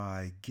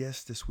My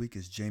guest this week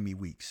is Jamie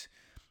Weeks.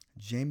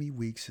 Jamie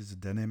Weeks is a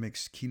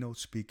dynamics keynote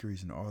speaker.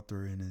 He's an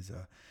author and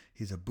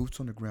he's a boots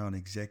on the ground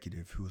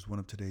executive who is one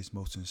of today's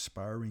most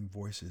inspiring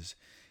voices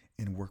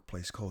in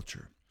workplace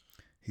culture.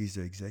 He's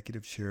the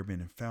executive chairman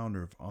and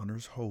founder of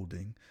Honors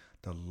Holding,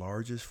 the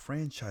largest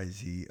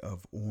franchisee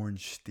of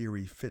Orange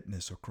Theory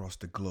Fitness across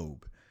the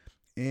globe.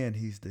 And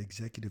he's the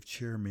executive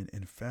chairman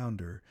and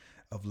founder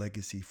of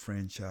Legacy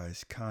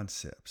Franchise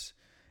Concepts,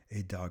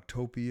 a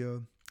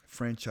Dogtopia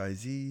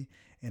franchisee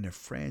and a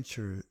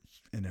franchisor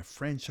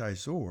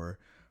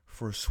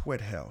for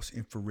Sweat House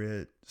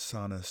Infrared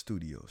Sauna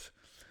Studios.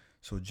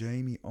 So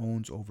Jamie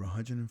owns over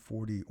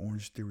 140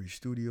 Orange Theory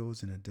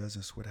studios and a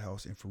dozen Sweat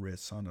House Infrared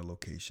Sauna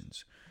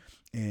locations.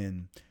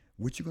 And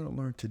what you're going to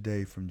learn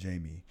today from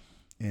Jamie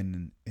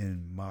in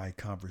my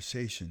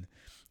conversation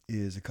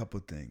is a couple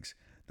of things.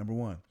 Number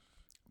one,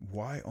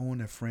 why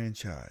own a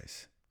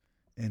franchise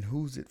and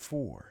who's it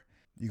for?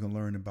 You're going to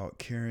learn about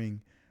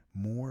caring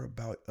more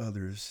about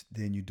others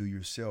than you do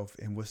yourself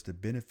and what's the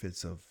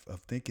benefits of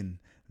thinking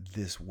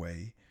this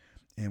way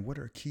and what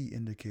are key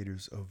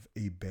indicators of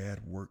a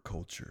bad work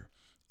culture.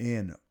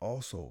 And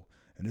also,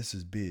 and this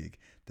is big,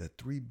 the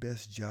 3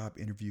 best job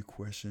interview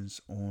questions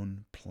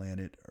on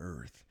planet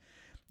Earth.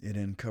 It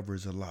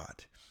uncovers a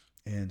lot.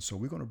 And so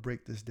we're going to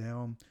break this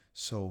down.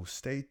 So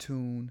stay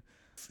tuned,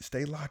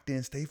 stay locked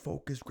in, stay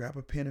focused, grab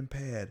a pen and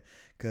pad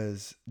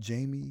because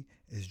Jamie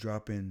is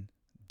dropping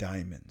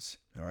diamonds.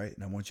 All right.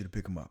 And I want you to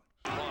pick them up.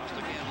 Lost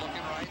again,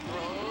 looking right,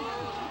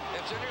 throws.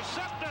 It's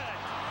intercepted.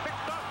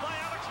 Picked up by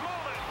Alex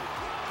Molden.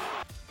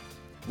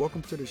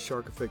 Welcome to the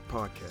Shark Effect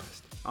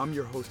Podcast. I'm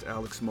your host,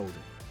 Alex Molden.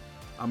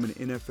 I'm an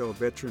NFL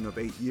veteran of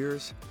 8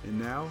 years,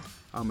 and now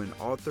I'm an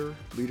author,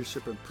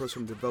 leadership and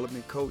personal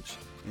development coach,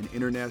 and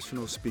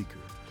international speaker.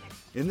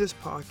 In this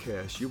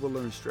podcast, you will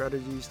learn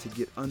strategies to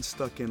get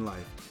unstuck in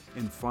life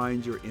and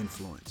find your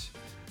influence.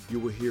 You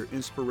will hear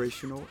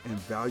inspirational and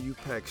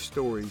value-packed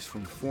stories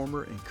from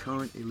former and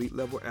current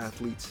elite-level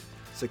athletes,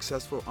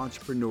 successful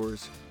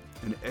entrepreneurs,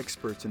 and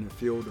experts in the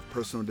field of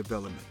personal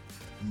development.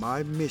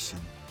 My mission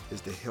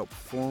is to help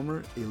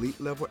former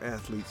elite-level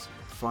athletes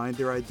find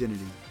their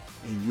identity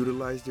and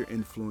utilize their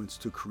influence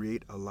to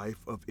create a life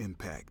of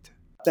impact.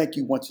 Thank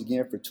you once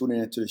again for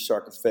tuning into the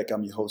Shark Effect.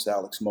 I'm your host,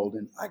 Alex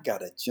Molden. I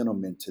got a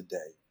gentleman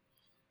today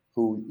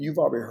who you've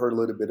already heard a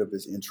little bit of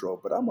his intro,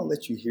 but I'm going to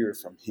let you hear it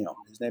from him.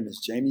 His name is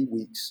Jamie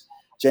Weeks.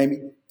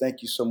 Jamie,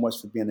 thank you so much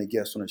for being a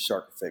guest on the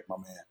Shark Effect, my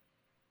man.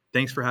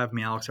 Thanks for having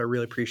me, Alex. I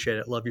really appreciate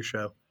it. Love your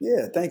show.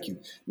 Yeah, thank you.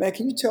 Man,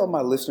 can you tell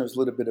my listeners a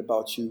little bit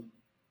about you?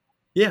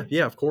 Yeah,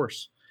 of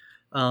course.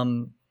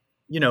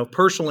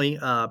 Personally,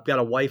 I've got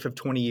a wife of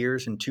 20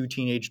 years and 2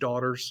 teenage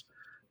daughters,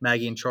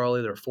 Maggie and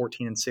Charlie. They're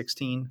 14 and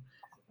 16.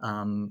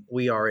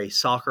 We are a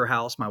soccer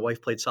house. My wife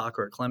played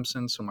soccer at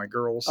Clemson, so my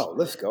girls,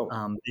 let's go.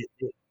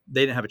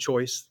 They didn't have a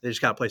choice. They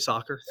just got to play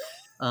soccer.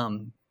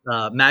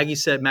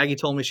 Maggie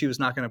told me she was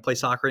not going to play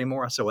soccer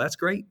anymore. I said, well, that's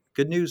great.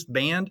 Good news.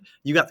 Band,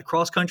 you got the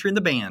cross country and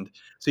the band.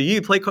 So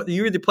you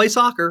either play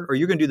soccer or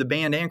you're going to do the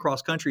band and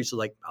cross country. So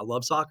I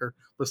love soccer.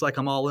 Looks like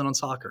I'm all in on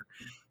soccer.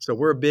 So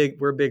we're a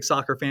big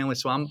soccer family.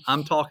 So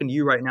I'm talking to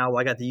you right now.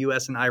 I got the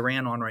U.S. and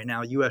Iran on right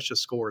now. U.S.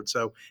 just scored.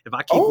 So if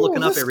I keep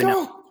looking up every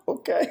now,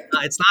 okay,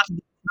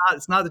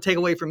 it's not to take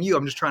away from you.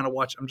 I'm just trying to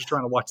watch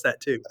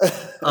that too.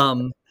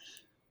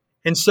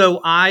 And so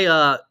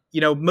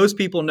most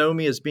people know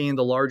me as being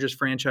the largest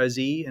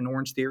franchisee in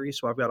Orange Theory.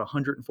 So I've got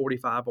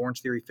 145 Orange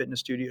Theory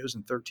fitness studios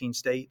in 13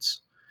 states.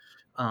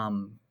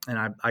 And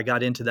I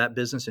got into that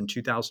business in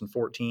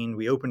 2014.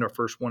 We opened our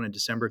first one in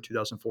December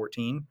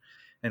 2014,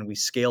 and we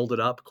scaled it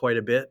up quite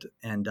a bit.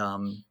 And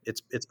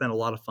it's been a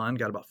lot of fun.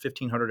 Got about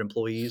 1,500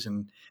 employees,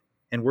 and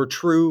we're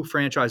true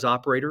franchise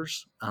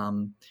operators.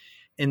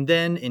 And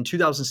then in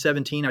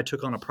 2017, I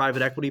took on a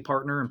private equity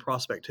partner in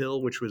Prospect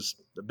Hill, which was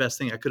the best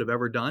thing I could have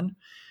ever done.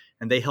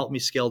 And they helped me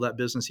scale that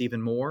business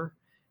even more.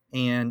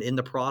 And in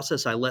the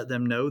process, I let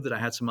them know that I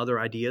had some other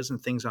ideas and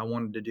things I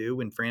wanted to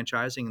do in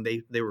franchising.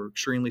 And they were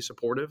extremely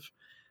supportive.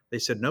 They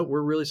said, no,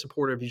 we're really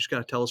supportive. You just got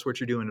to tell us what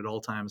you're doing at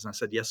all times. And I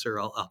said, yes, sir,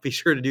 I'll be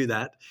sure to do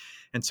that.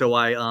 And so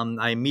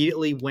I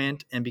immediately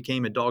went and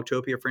became a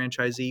Dogtopia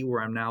franchisee,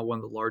 where I'm now one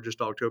of the largest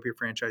Dogtopia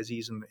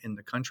franchisees in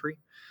the country.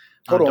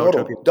 Hold on.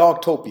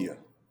 Dogtopia.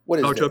 What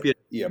is Dogtopia? That?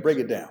 Yeah, break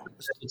it down.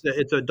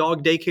 It's a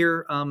dog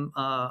daycare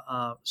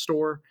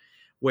store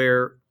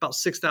where about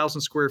 6,000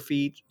 square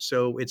feet.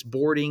 So it's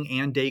boarding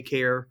and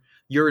daycare.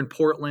 You're in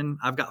Portland.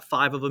 I've got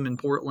 5 of them in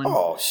Portland.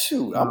 Oh,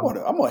 shoot. I'm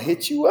gonna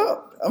hit you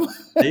up.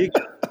 There you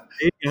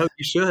go.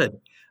 You should.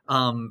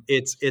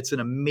 It's an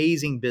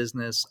amazing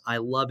business. I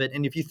love it.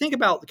 And if you think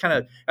about kind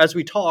of as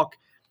we talk,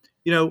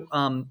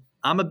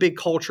 I'm a big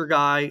culture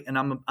guy,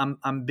 and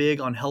I'm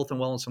big on health and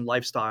wellness and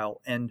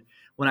lifestyle. And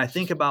when I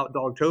think about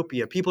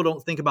Dogtopia, people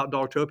don't think about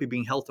Dogtopia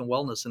being health and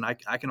wellness. And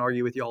I can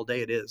argue with you all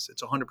day. It is.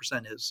 It's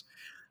 100% is.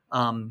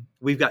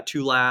 We've got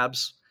 2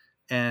 labs,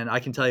 and I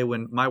can tell you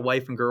when my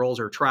wife and girls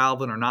are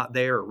traveling or not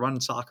there or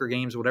running soccer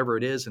games, whatever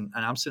it is, and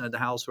I'm sitting at the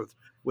house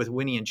with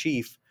Winnie and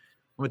Chief,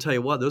 I'm going to tell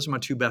you what, those are my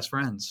 2 best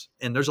friends.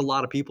 And there's a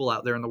lot of people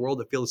out there in the world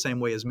that feel the same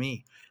way as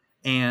me.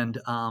 And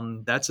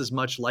that's as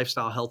much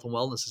lifestyle, health, and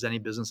wellness as any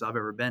business I've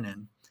ever been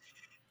in.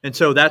 And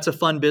so that's a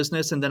fun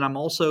business. And then I'm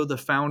also the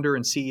founder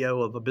and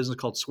CEO of a business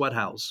called Sweat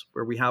House,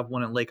 where we have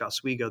one in Lake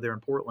Oswego there in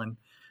Portland.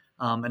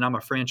 And I'm a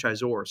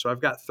franchisor. So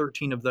I've got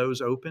 13 of those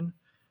open.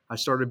 I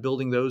started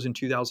building those in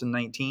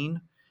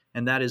 2019.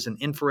 And that is an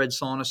infrared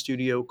sauna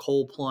studio,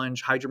 cold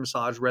plunge, hydro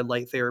massage, red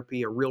light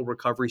therapy, a real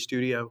recovery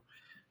studio.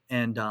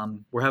 And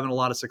we're having a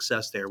lot of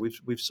success there. We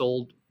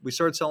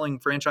started selling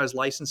franchise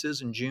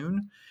licenses in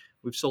June.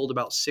 We've sold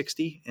about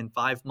 60 in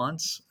 5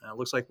 months.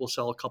 Looks like we'll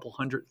sell a couple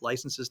hundred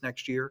licenses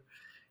next year.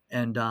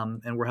 And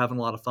we're having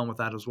a lot of fun with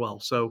that as well.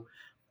 So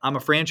I'm a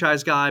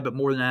franchise guy, but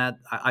more than that,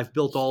 I've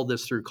built all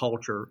this through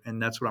culture,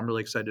 and that's what I'm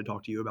really excited to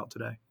talk to you about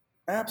today.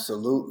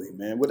 Absolutely,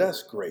 man. Well,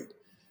 that's great.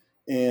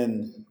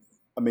 And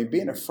I mean,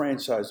 being a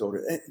franchise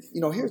owner,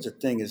 here's the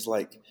thing: is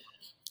like,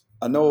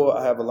 I know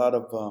I have a lot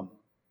of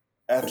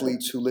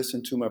athletes who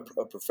listen to my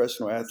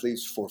professional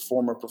athletes, for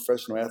former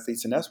professional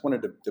athletes, and that's one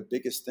of the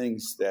biggest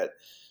things that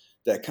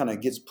kind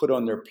of gets put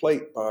on their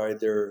plate by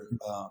their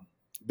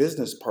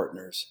business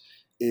partners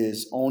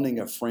is owning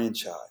a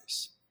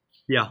franchise.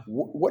 Yeah.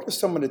 What are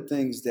some of the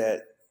things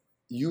that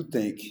you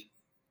think,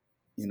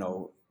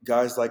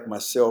 guys like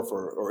myself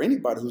or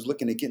anybody who's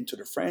looking to get into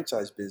the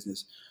franchise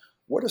business,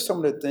 what are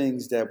some of the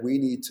things that we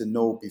need to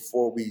know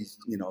before we,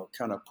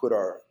 kind of put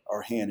our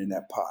hand in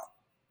that pot?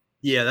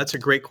 Yeah, that's a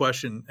great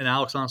question. And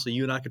Alex, honestly,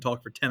 you and I could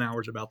talk for 10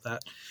 hours about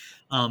that.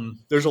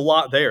 There's a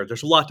lot there.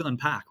 There's a lot to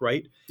unpack,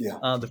 right? Yeah.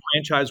 The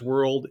franchise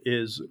world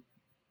is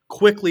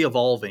quickly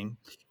evolving.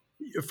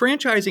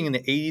 Franchising in the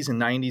 80s and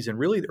 90s and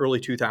really the early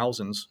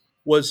 2000s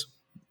was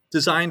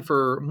designed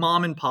for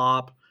mom and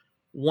pop,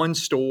 one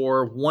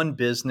store, one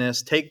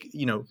business.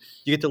 You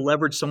get to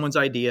leverage someone's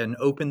idea and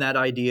open that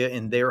idea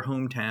in their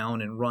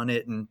hometown and run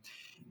it. And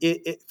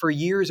for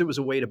years, it was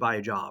a way to buy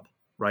a job,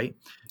 right?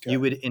 Okay.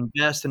 You would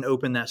invest and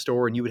open that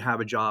store and you would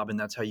have a job, and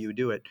that's how you would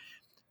do it.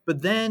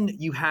 But then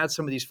you had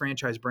some of these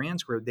franchise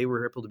brands where they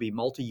were able to be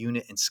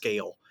multi-unit and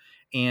scale.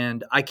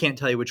 And I can't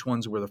tell you which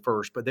ones were the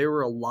first, but there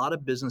were a lot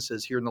of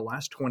businesses here in the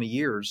last 20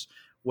 years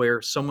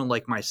where someone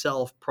like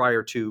myself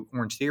prior to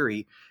Orange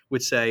Theory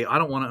would say, I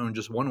don't want to own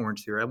just one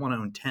Orange Theory. I want to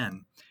own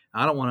 10.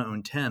 I don't want to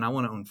own 10. I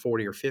want to own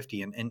 40 or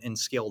 50 and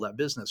scale that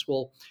business.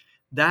 Well,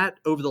 that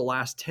over the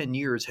last 10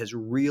 years has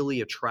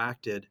really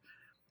attracted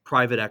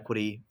private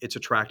equity. It's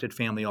attracted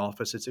family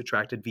office. It's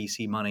attracted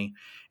VC money.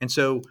 And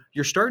so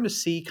you're starting to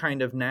see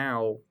kind of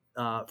now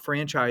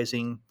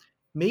franchising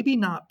maybe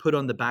not put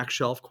on the back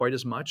shelf quite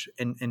as much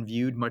and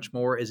viewed much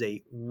more as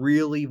a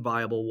really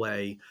viable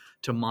way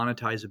to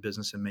monetize a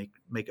business and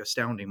make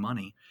astounding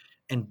money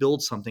and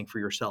build something for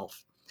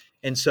yourself.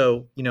 And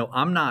so,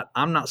 I'm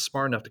not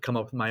smart enough to come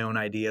up with my own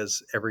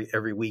ideas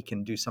every week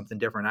and do something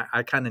different.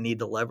 I kind of need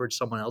to leverage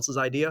someone else's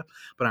idea,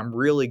 but I'm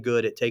really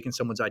good at taking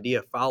someone's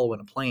idea, following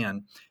a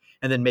plan,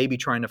 and then maybe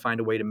trying to find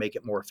a way to make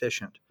it more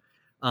efficient.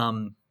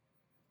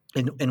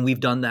 And we've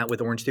done that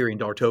with Orange Theory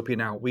and Dartopia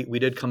now. We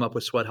did come up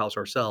with Sweat House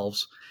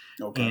ourselves.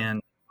 Okay.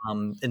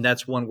 And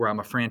that's one where I'm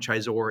a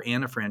franchisor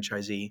and a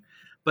franchisee.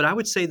 But I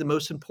would say the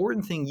most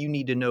important thing you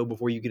need to know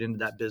before you get into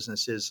that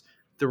business is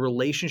the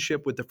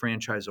relationship with the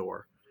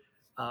franchisor.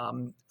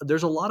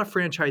 There's a lot of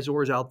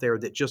franchisors out there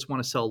that just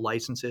want to sell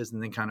licenses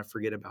and then kind of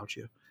forget about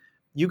you.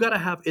 You got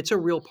to it's a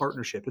real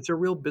partnership. It's a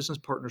real business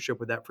partnership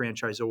with that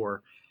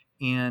franchisor,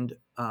 and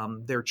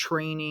their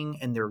training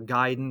and their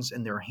guidance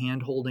and their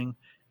hand-holding.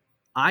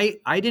 I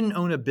didn't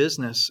own a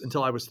business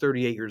until I was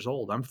 38 years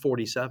old. I'm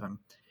 47.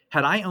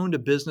 Had I owned a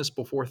business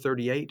before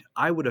 38,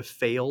 I would have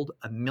failed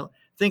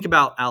Think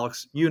about,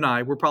 Alex, you and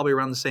I, we're probably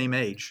around the same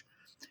age.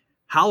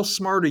 How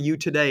smart are you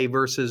today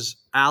versus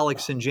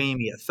Alex and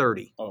Jamie at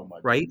 30? Oh my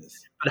right?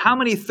 goodness. But how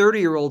many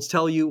 30-year-olds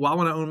tell you, well, I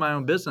want to own my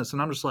own business?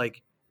 And I'm just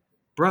like,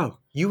 bro,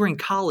 you were in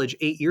college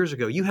 8 years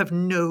ago. You have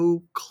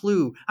no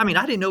clue. I mean,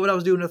 I didn't know what I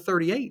was doing at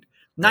 38.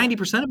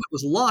 90% of it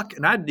was luck,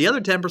 and the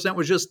other 10%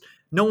 was just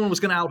no one was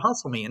going to out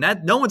hustle me, and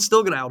that no one's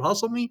still going to out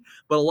hustle me,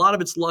 but a lot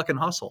of it's luck and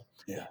hustle.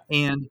 Yeah.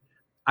 And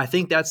I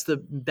think that's the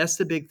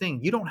big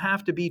thing. You don't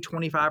have to be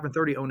 25 and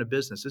 30 to own a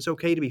business. It's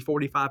okay to be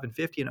 45 and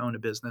 50 and own a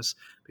business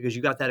because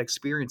you got that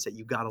experience that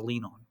you got to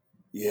lean on.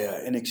 Yeah,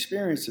 and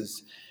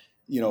experiences.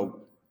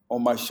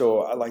 On my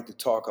show, I like to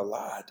talk a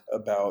lot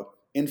about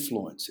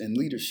influence and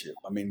leadership.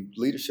 I mean,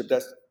 leadership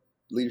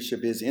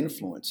is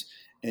influence.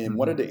 And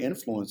one of the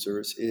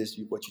influencers is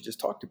what you just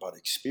talked about,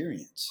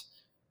 experience.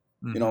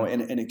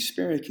 And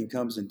experience can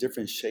come in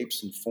different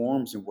shapes and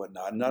forms and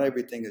whatnot. Not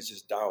everything is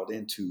just dialed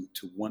into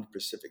one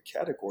specific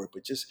category,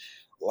 but just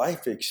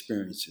life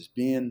experiences,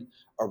 being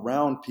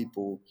around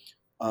people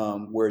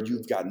where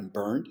you've gotten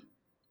burned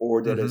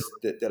or that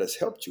has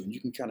helped you. And you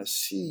can kind of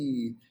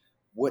see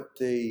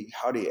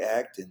how they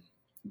act and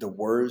the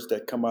words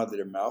that come out of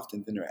their mouth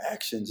and then their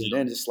actions. Yeah. And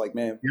then it's like,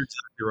 man,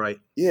 you're right.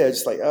 Yeah,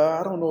 it's like,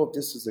 I don't know if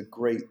that's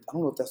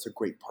a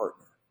great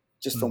partner,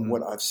 just from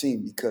what I've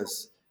seen,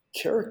 because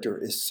character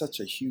is such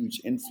a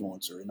huge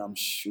influencer. And I'm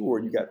sure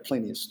you got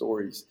plenty of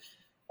stories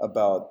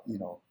about,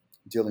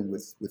 dealing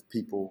with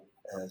people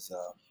as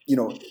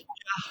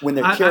when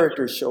the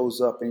character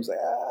shows up and he's like,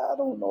 I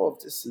don't know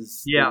if this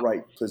is the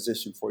right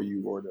position for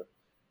you or the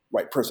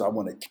right person I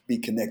want to be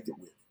connected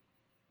with.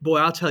 Boy,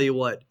 I'll tell you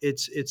what,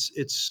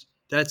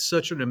 that's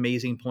such an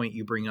amazing point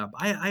you bring up.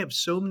 I have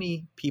so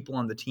many people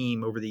on the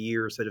team over the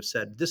years that have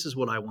said, this is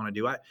what I want to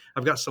do.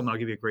 I've got someone, I'll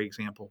give you a great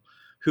example,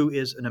 who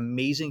is an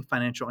amazing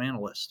financial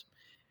analyst.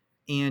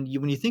 And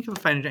when you think of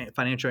a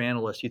financial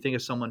analyst, you think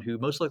of someone who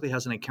most likely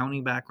has an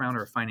accounting background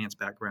or a finance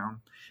background.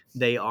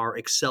 They are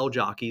Excel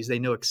jockeys. They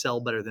know Excel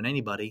better than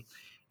anybody.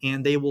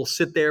 And they will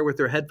sit there with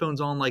their headphones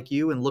on like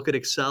you and look at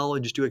Excel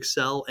and just do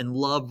Excel and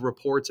love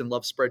reports and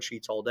love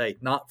spreadsheets all day.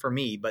 Not for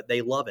me, but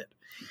they love it.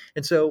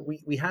 And so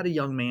we had a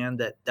young man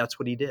that's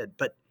what he did.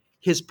 But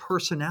his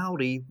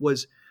personality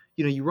was,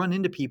 you run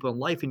into people in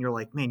life and you're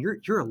like, man,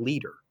 you're a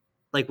leader.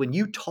 Like when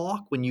you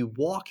talk, when you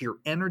walk, your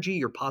energy,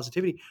 your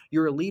positivity,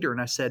 you're a leader.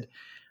 And I said,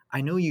 I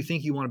know you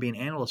think you want to be an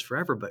analyst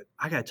forever, but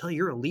I got to tell you,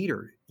 you're a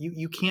leader.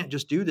 You can't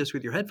just do this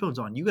with your headphones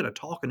on. You got to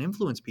talk and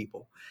influence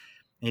people.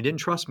 And he didn't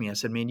trust me. I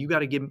said, man, you got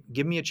to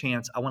give me a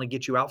chance. I want to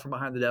get you out from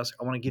behind the desk.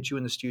 I want to get you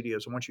in the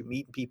studios. I want you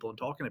meeting people and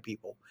talking to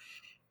people.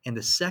 And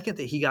the second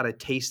that he got a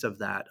taste of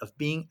that, of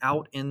being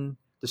out in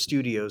the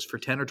studios for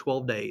 10 or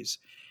 12 days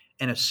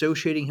and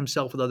associating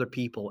himself with other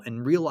people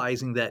and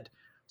realizing that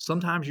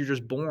sometimes you're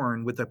just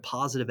born with a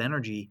positive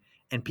energy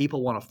and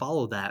people want to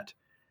follow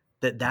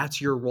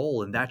that's your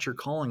role and that's your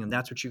calling and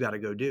that's what you got to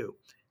go do.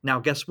 Now,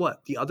 guess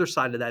what? The other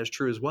side of that is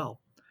true as well.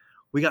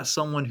 We got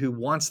someone who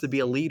wants to be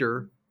a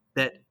leader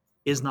that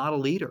is not a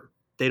leader.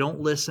 They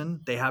don't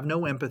listen. They have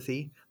no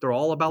empathy. They're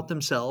all about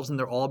themselves and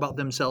they're all about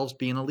themselves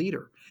being a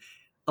leader.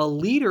 A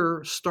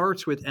leader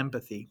starts with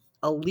empathy.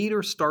 A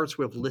leader starts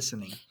with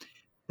listening.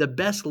 The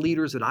best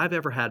leaders that I've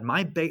ever had,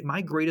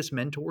 my greatest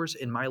mentors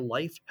in my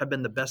life have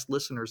been the best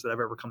listeners that I've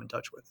ever come in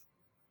touch with.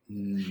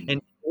 And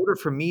in order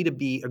for me to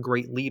be a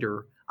great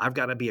leader, I've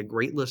got to be a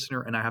great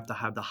listener and I have to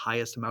have the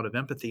highest amount of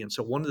empathy. And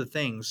so one of the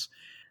things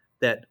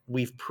that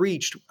we've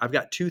preached, I've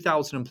got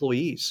 2,000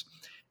 employees.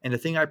 And the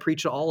thing I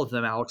preach to all of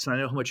them, Alex, and I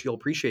know how much you'll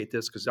appreciate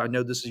this because I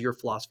know this is your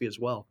philosophy as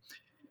well.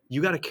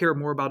 You got to care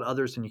more about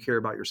others than you care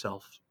about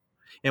yourself.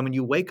 And when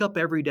you wake up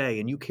every day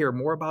and you care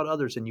more about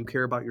others than you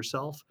care about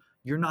yourself,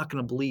 you're not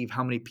going to believe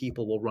how many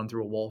people will run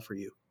through a wall for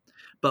you.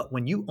 But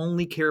when you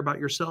only care about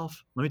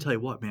yourself, let me tell you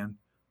what, man,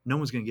 no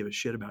one's going to give a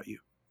shit about you.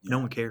 No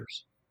one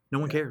cares. No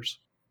one cares.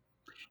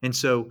 And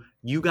so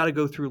you got to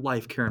go through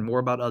life caring more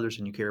about others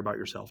than you care about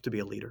yourself to be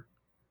a leader.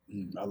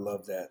 I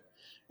love that.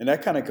 And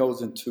that kind of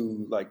goes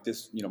into like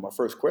this, my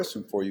first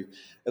question for you.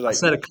 Is like, I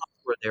said a cuss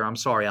word there. I'm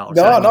sorry, Alex.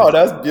 No,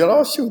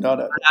 that's, shoot. No,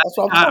 that's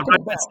what I'm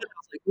talking about.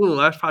 Ooh,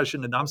 I probably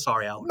shouldn't have done. I'm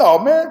sorry, Alex. No,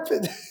 man.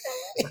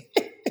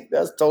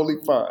 That's totally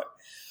fine.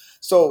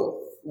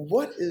 So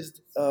what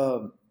is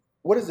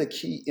a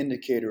key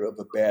indicator of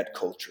a bad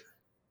culture?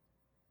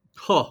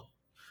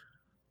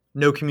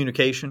 No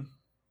communication.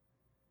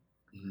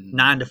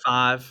 9 to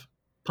 5,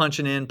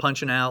 punching in,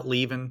 punching out,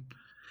 leaving.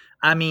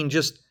 I mean,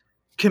 just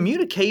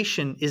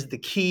communication is the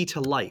key to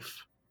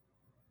life.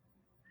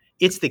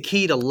 It's the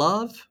key to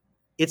love.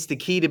 It's the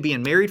key to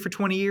being married for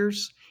 20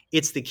 years.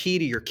 It's the key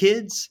to your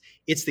kids.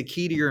 It's the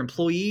key to your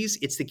employees.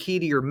 It's the key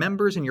to your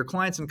members and your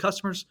clients and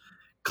customers.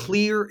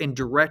 Clear and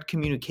direct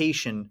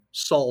communication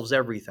solves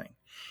everything.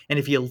 And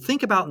if you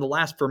think about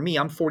for me,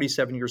 I'm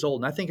 47 years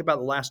old, and I think about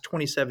the last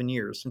 27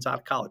 years since out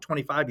of college,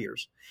 25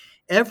 years,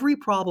 every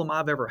problem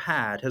I've ever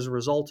had has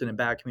resulted in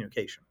bad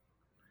communication.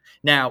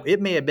 Now,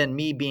 it may have been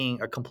me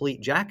being a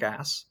complete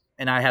jackass,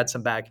 and I had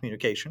some bad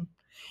communication.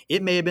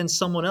 It may have been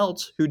someone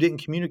else who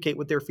didn't communicate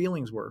what their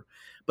feelings were.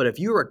 But if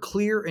you're a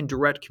clear and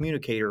direct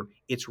communicator,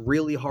 it's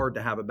really hard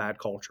to have a bad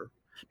culture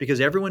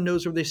because everyone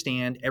knows where they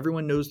stand,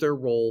 everyone knows their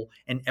role,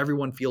 and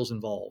everyone feels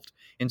involved.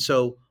 And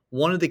so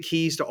one of the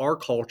keys to our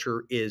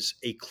culture is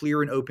a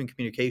clear and open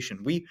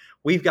communication.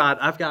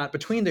 I've got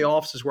between the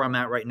offices where I'm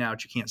at right now,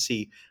 that you can't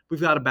see,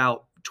 we've got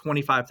about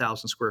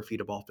 25,000 square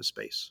feet of office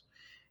space.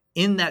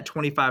 In that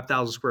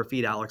 25,000 square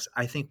feet, Alex,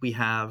 I think we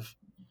have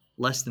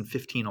less than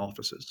 15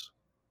 offices.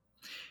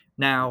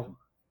 Now,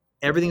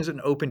 everything's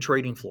an open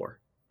trading floor.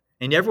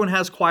 And everyone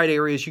has quiet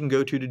areas you can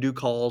go to do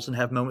calls and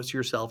have moments to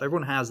yourself.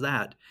 Everyone has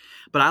that.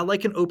 But I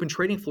like an open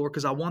trading floor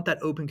because I want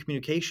that open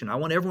communication. I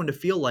want everyone to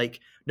feel like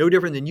no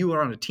different than you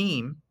are on a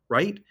team,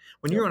 right?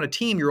 When you're on a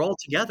team, you're all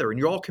together and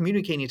you're all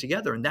communicating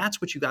together. And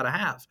that's what you got to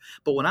have.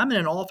 But when I'm in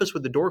an office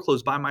with the door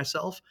closed by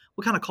myself,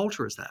 what kind of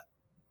culture is that?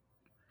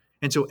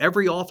 And so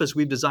every office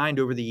we've designed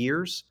over the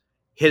years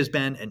has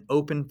been an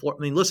open floor.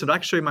 I mean, listen, I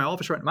can show you my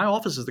office right now. My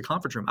office is the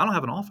conference room. I don't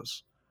have an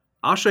office.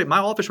 I'll show you my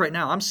office right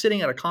now. I'm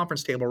sitting at a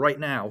conference table right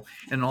now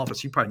in an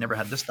office. You probably never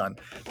had this done,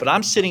 but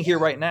I'm sitting here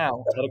right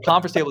now at a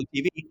conference table with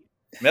TV. I mean,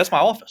 that's my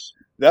office.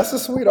 That's a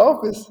sweet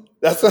office.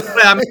 I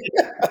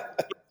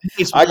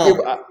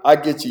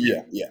get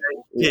you. Yeah.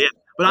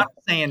 But I'm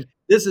saying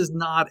this is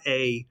not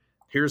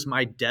here's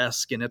my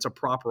desk and it's a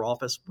proper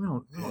office. We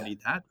don't need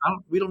that.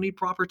 We don't need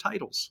proper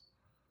titles.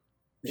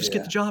 Just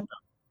get the job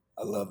done.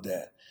 I love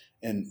that.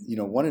 And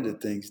one of the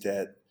things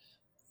that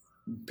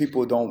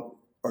people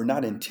are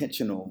not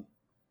intentional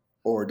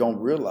or don't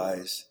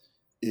realize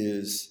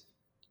is,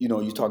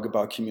 you talk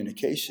about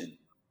communication,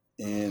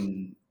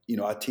 and,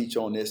 I teach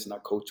on this and I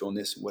coach on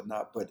this and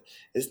whatnot, but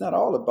it's not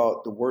all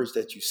about the words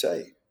that you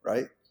say,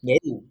 right?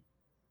 No.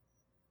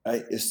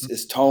 Right?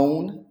 It's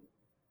tone,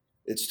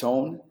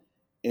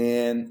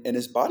 and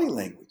it's body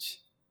language.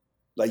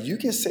 Like, you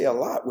can say a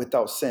lot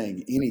without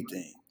saying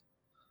anything.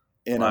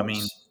 And I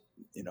mean,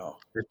 you know,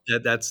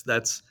 that's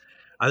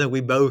I think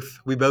we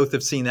both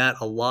have seen that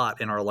a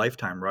lot in our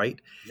lifetime, right?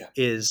 yeah.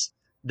 Is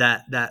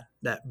that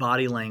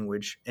body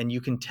language, and you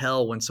can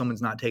tell when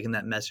someone's not taking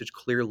that message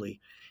clearly.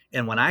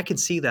 And when I can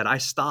see that, I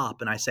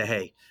stop and I say,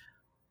 hey,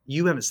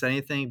 you haven't said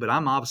anything, but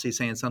I'm obviously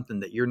saying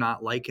something that you're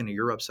not liking or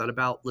you're upset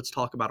about. Let's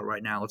talk about it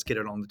right now. Let's get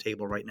it on the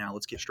table right now.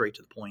 Let's get straight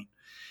to the point.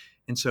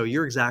 And so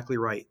you're exactly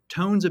right.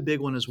 Tone's a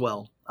big one as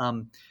well.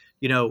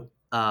 You know,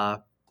 I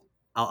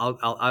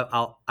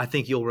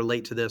think you'll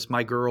relate to this.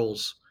 My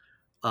girls,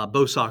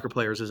 both soccer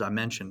players, as I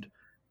mentioned,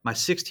 my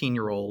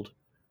 16-year-old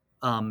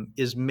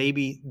is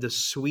maybe the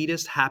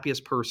sweetest,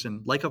 happiest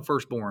person, like a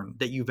firstborn,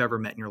 that you've ever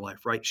met in your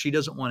life, right? She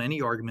doesn't want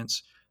any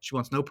arguments. She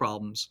wants no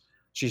problems.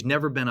 She's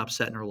never been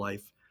upset in her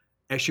life.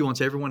 And she wants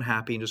everyone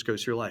happy and just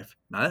goes through life.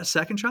 Now, that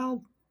second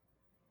child,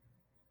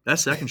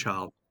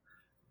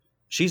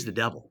 she's the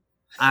devil.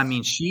 I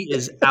mean, she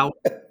is out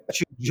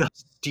to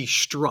just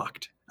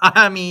destruct.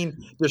 I mean,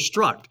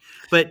 destruct.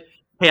 But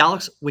hey,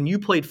 Alex, when you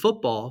played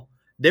football,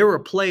 there were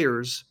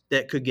players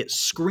that could get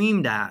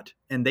screamed at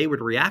and they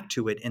would react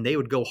to it and they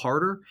would go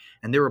harder.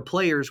 And there were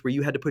players where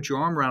you had to put your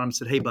arm around them and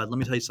said, hey, bud, let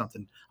me tell you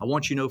something. I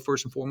want you to know,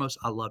 first and foremost,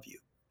 I love you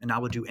and I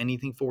would do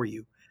anything for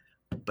you.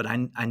 But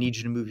I need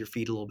you to move your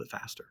feet a little bit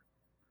faster.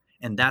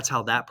 And that's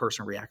how that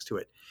person reacts to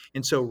it.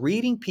 And so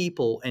reading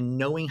people and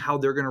knowing how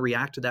they're going to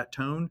react to that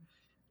tone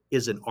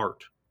is an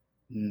art.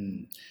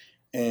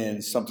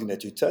 And something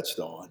that you touched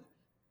on,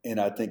 and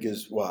I think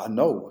I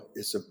know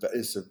it's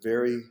a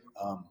very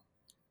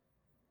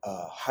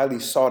highly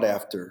sought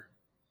after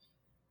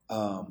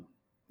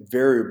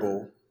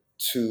variable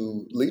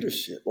to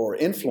leadership or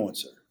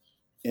influencer,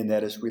 and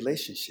that is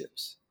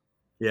relationships.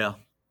 Yeah.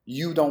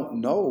 You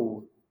don't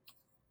know,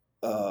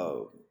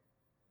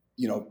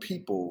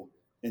 people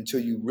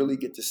until you really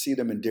get to see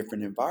them in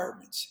different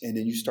environments, and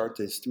then you start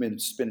to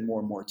spend more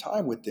and more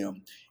time with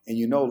them,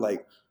 and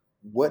like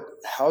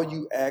how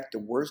you act, the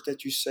words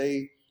that you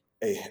say,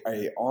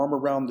 a arm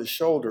around the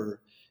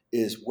shoulder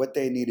is what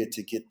they needed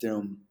to get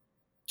them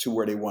to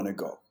where they want to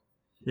go.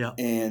 Yeah.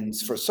 And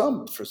for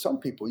some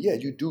people, yeah,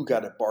 you do got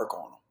to bark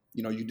on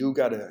them. You do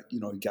got to,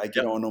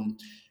 get on them.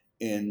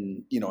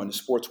 And, in the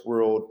sports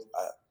world,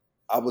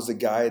 I was a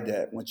guy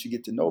that once you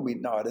get to know me,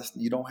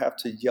 you don't have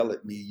to yell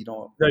at me. You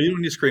don't. No, you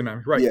don't need to scream at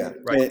me. Right. Yeah.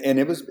 Right. And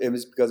it was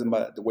because of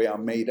the way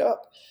I'm made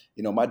up.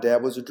 My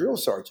dad was a drill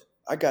sergeant.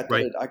 I got that.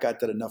 Right. I got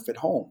that enough at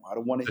home. I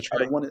don't want to.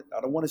 Right.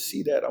 I don't want to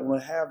see that. I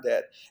want to have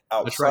that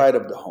outside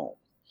of the home.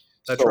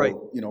 That's right.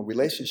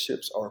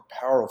 Relationships are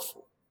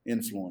powerful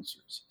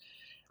influencers.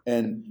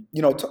 And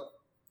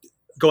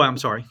go. I'm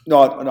sorry.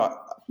 No. I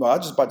was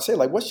just about to say,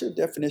 like, what's your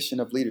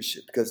definition of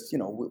leadership? Because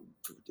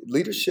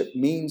leadership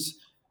means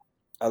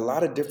a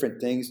lot of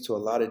different things to a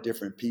lot of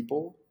different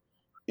people,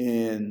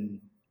 and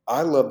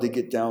I love to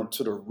get down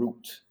to the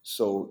root.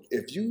 So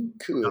if you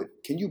could,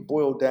 can you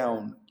boil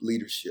down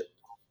leadership?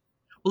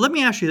 Well, let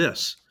me ask you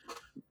this.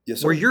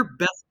 Yes, sir. Were your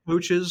best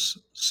coaches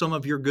some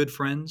of your good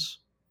friends?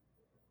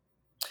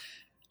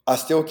 I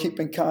still keep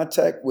in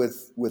contact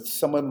with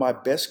some of my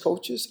best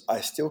coaches.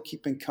 I still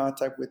keep in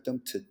contact with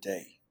them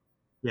today.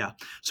 Yeah.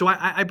 So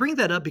I bring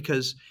that up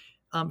because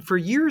for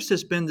years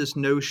there's been this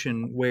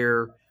notion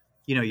where,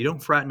 you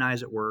don't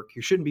fraternize at work.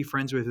 You shouldn't be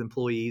friends with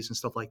employees and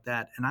stuff like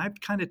that. And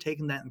I've kind of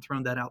taken that and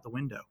thrown that out the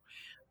window.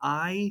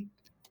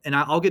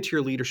 I'll get to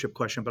your leadership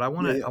question, but I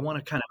want to kind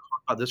of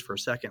talk about this for a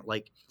second.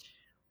 Like,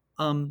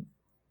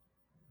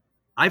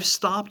 I've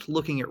stopped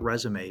looking at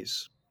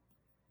resumes,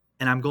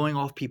 and I'm going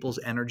off people's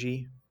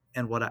energy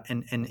and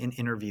an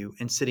interview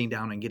and sitting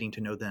down and getting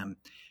to know them.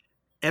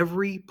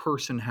 Every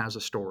person has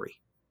a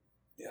story.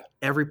 Yeah.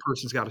 Every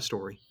person's got a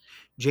story.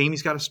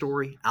 Jamie's got a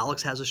story.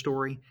 Alex has a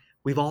story.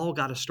 We've all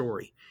got a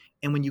story.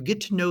 And when you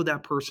get to know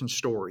that person's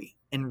story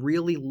and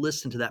really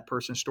listen to that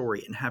person's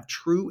story and have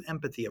true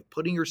empathy of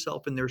putting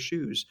yourself in their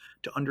shoes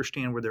to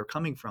understand where they're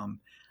coming from,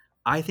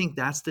 I think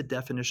that's the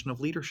definition of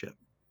leadership.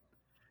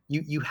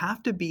 You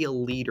have to be a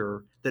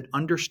leader that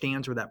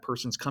understands where that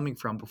person's coming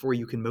from before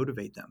you can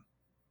motivate them.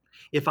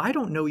 If I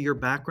don't know your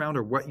background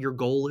or what your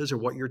goal is or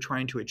what you're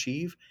trying to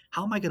achieve,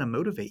 how am I going to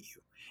motivate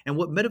you? And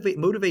what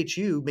motivates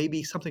you may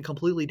be something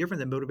completely different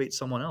than motivates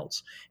someone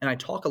else. And I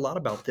talk a lot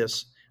about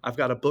this. I've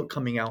got a book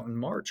coming out in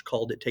March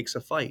called It Takes a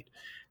Fight.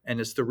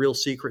 And it's the real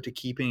secret to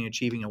keeping and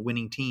achieving a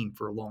winning team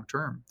for a long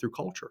term through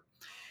culture.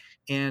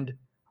 And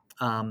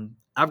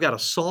I've got a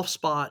soft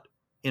spot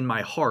in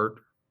my heart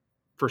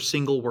for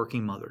single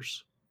working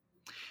mothers.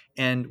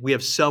 And we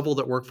have several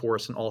that work for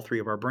us in all three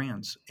of our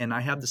brands. And I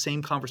have the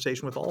same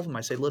conversation with all of them.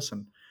 I say,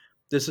 listen,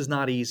 this is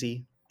not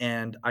easy,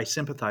 and I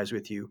sympathize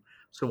with you.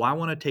 So I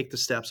want to take the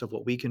steps of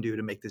what we can do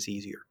to make this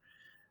easier.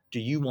 Do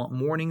you want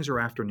mornings or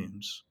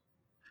afternoons?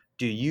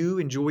 Do you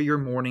enjoy your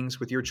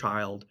mornings with your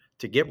child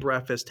to get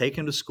breakfast, take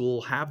him to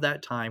school, have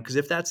that time? Because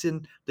if that's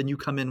in, then you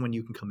come in when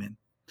you can come in.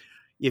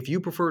 If you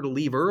prefer to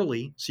leave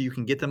early so you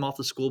can get them off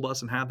the school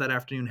bus and have that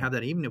afternoon, have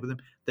that evening with them,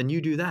 then you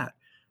do that.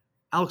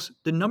 Alex,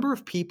 the number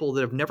of people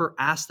that have never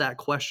asked that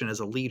question as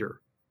a leader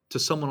to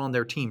someone on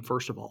their team,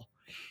 first of all,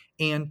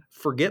 and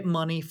forget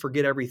money,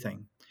 forget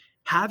everything.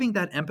 Having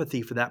that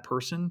empathy for that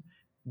person's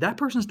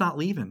not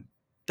leaving.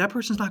 That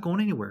person's not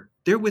going anywhere.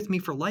 They're with me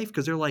for life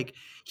because they're like,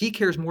 he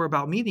cares more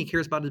about me than he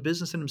cares about his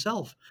business and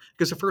himself.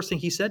 Because the first thing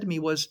he said to me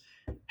was,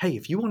 hey,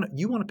 if you want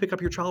to pick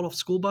up your child off the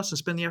school bus and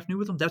spend the afternoon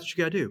with them, that's what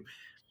you got to do.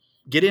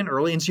 Get in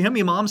early. And so you have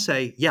me moms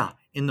say, yeah,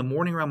 in the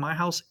morning around my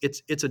house,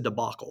 it's a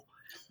debacle.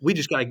 We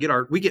just got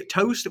to we get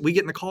toast, we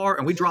get in the car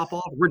and we drop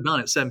off. We're done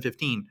at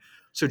 7:15.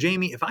 So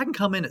Jamie, if I can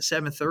come in at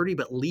 7:30,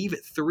 but leave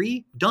at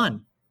 3,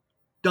 done.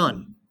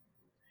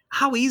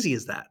 How easy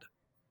is that?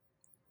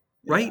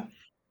 Right? Yeah.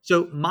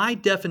 So my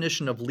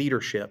definition of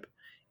leadership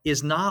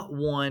is not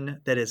one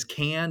that is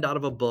canned out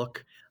of a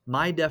book.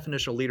 My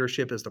definition of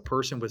leadership is the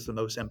person with the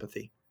most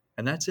empathy.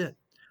 And that's it.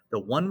 The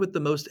one with the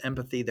most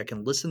empathy that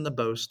can listen the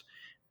most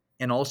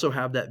and also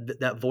have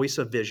that voice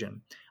of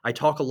vision. I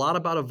talk a lot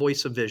about a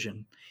voice of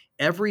vision.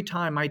 Every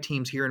time my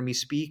team's hearing me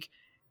speak,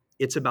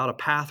 it's about a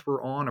path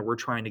we're on or we're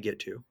trying to get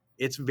to.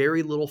 It's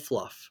very little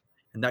fluff.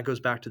 And that goes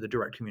back to the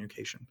direct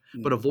communication.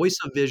 But a voice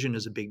of vision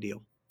is a big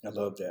deal. I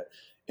love that.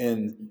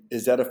 And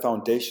is that a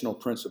foundational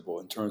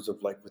principle in terms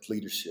of like with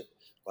leadership?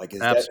 Like, is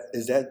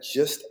that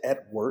just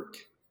at work?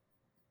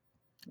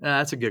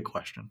 That's a good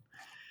question.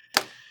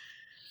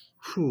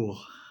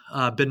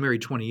 Been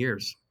married 20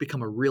 years.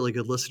 Become a really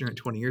good listener in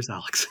 20 years,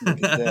 Alex. Look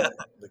at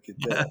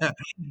that.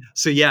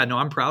 So yeah, no,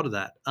 I'm proud of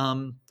that.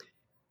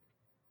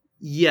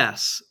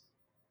 Yes.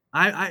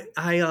 I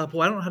don't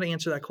know how to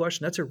answer that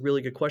question. That's a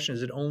really good question.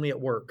 Is it only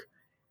at work?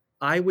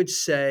 I would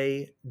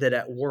say that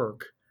at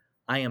work,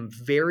 I am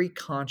very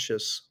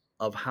conscious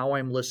of how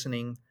I'm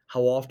listening,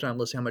 how often I'm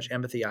listening, how much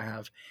empathy I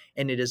have.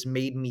 And it has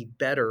made me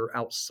better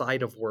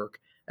outside of work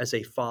as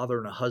a father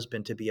and a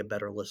husband to be a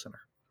better listener.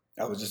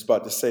 I was just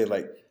about to say,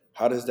 like,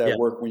 how does that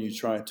work when you're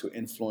trying to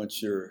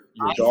influence your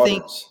I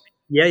daughters?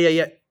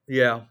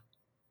 Yeah.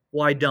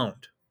 Well, I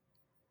don't.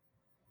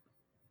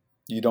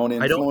 You don't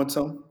influence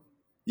them?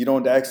 You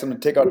don't ask them to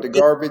take out the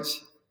garbage?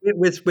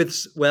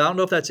 Well, I don't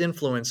know if that's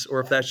influence or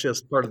if that's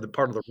just part of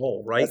the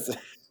role, right?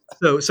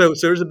 So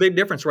there's a big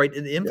difference, right?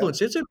 In the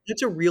influence, it's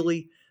a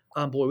really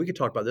boy, we could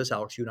talk about this,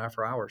 Alex, you and I,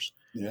 for hours.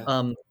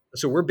 Yeah.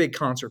 So we're big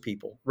concert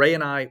people. Ray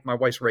and I, my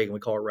wife's Reagan, we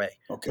call her Ray.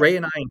 Okay. Ray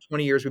and I, in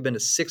 20 years, we've been to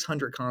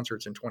 600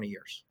 concerts in 20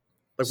 years.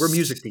 Like, we're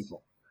music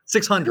people.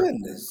 600.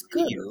 Goodness,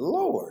 good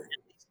Lord.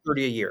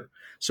 30 a year.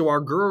 So our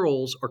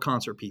girls are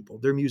concert people.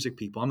 They're music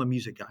people. I'm a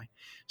music guy.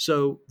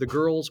 So the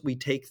girls, we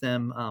take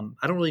them.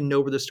 I don't really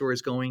know where the story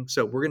is going.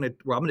 So I'm going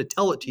to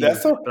tell it to you,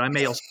 but I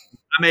may also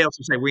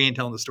say we ain't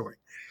telling the story.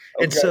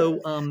 Okay. And so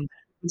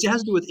it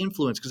has to do with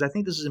influence because I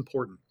think this is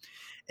important.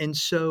 And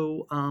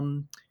so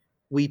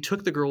we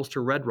took the girls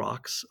to Red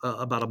Rocks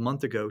about a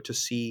month ago to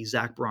see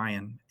Zach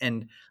Bryan.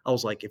 And I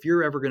was like, if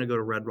you're ever going to go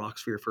to Red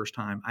Rocks for your first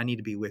time, I need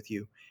to be with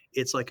you.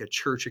 It's like a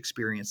church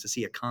experience to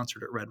see a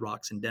concert at Red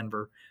Rocks in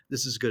Denver.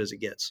 This is as good as it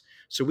gets.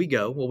 So we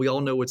go. Well, we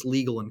all know it's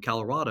legal in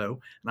Colorado.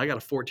 And I got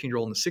a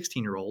 14-year-old and a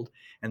 16-year-old.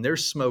 And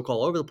there's smoke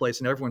all over the place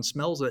and everyone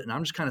smells it. And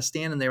I'm just kind of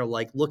standing there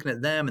like looking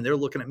at them and they're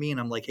looking at me. And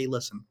I'm like, hey,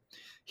 listen,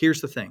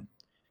 here's the thing.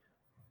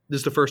 This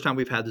is the first time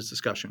we've had this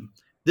discussion.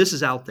 This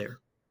is out there.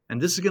 And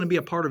this is going to be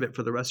a part of it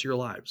for the rest of your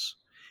lives.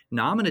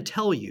 Now, I'm going to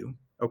tell you,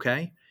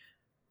 okay,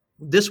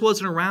 this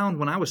wasn't around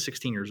when I was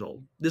 16 years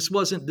old. This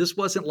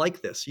wasn't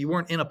like this. You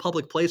weren't in a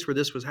public place where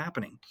this was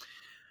happening.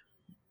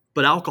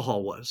 But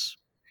alcohol was.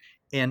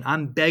 And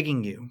I'm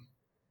begging you,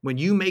 when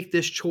you make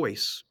this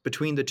choice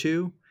between the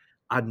two,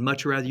 I'd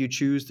much rather you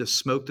choose the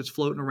smoke that's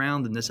floating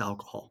around than this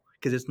alcohol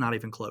because it's not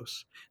even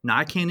close. Now,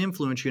 I can't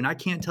influence you and I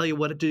can't tell you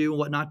what to do and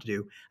what not to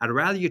do. I'd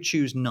rather you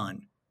choose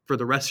none for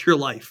the rest of your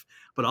life.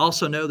 But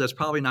also know that's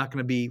probably not going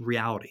to be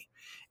reality.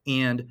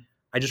 And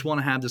I just want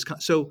to have this.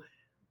 So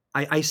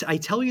I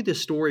tell you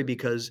this story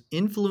because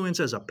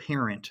influence as a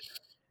parent,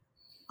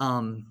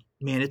 man,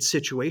 it's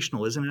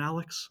situational, isn't it,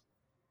 Alex?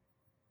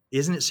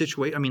 Isn't it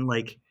situational? I mean,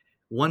 like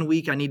 1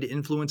 week I need to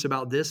influence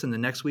about this and the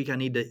next week I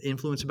need to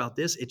influence about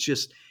this. It's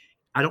just,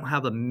 I don't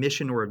have a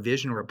mission or a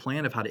vision or a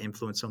plan of how to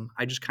influence them.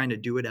 I just kind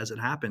of do it as it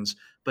happens.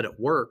 But at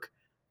work,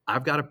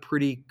 I've got a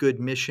pretty good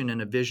mission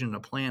and a vision and a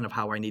plan of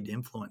how I need to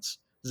influence.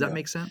 Does that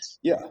make sense?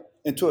 Yeah.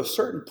 And to a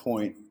certain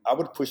point, I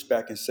would push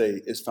back and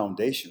say it's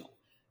foundational.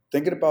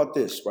 Thinking about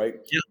this, right?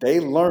 Yep. They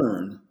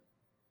learn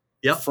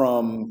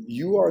from,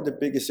 you are the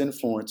biggest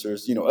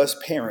influencers. You know, us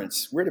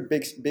parents, we're the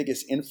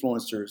biggest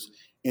influencers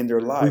in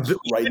their lives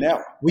right now.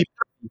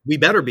 We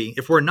better be.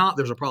 If we're not,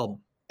 there's a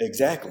problem.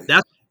 Exactly.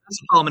 That's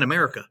the problem in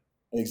America.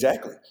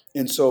 Exactly.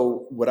 And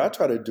so what I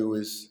try to do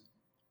is,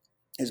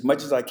 as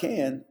much as I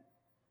can,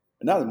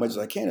 not as much as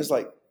I can, is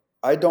like,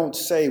 I don't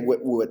say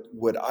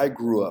what I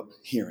grew up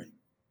hearing.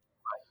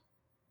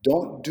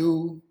 Don't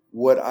do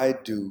what I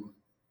do,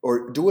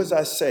 or do as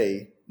I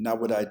say, not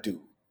what I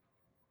do.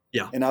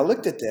 Yeah. And I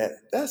looked at that.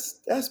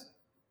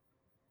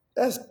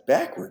 That's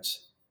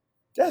backwards.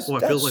 That's Well,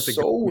 it feels like the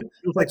so government.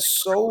 Feels that's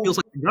so like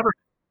the government.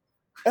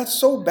 that's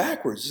so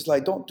backwards. It's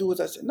like, don't do as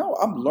I said. No,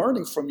 I'm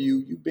learning from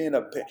you. You being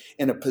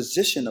in a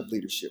position of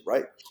leadership,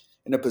 right?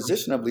 In a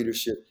position of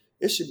leadership,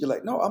 it should be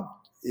like, no,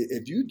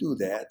 if you do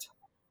that,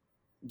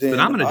 Then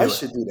I'm then going to I do it.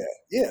 should do that.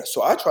 Yeah.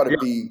 So I try to Yeah.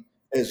 be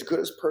as good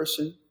as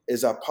person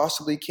as I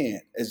possibly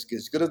can, as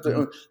good as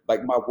Mhm.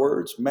 like my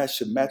words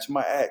should match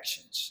my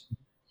actions.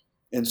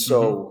 And Mhm.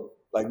 so,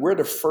 like, we're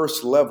the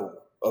first level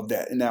of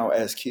that. And now,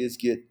 as kids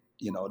get,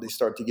 they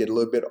start to get a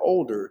little bit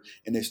older,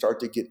 and they start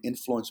to get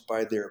influenced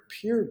by their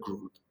peer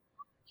group.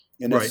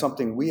 And that's Right.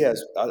 something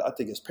I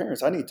think as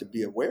parents, I need to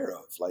be aware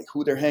of, like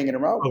who they're hanging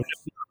around Oh, with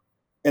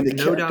and the no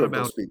doubt character of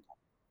about those it. people.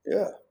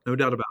 Yeah. No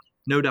doubt about it.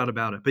 No doubt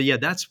about it. But yeah,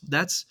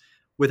 that's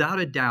without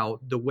a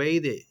doubt the way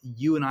that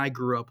you and I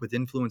grew up with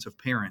influence of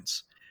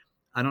parents.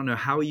 I don't know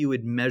how you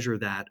would measure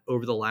that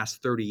over the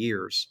last 30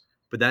 years,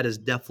 but that has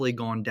definitely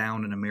gone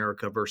down in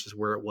America versus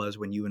where it was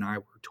when you and I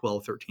were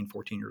 12, 13,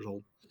 14 years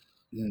old.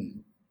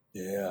 Mm.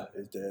 Yeah.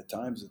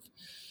 Times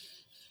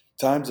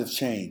have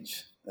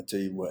changed. I tell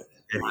you what,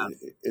 They have.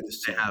 it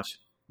has They have. changed.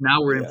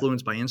 Now we're Yeah.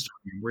 influenced by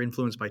Instagram. We're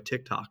influenced by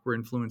TikTok. We're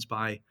influenced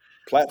by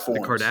the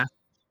Platforms. That's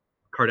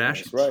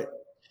Kardashians. right.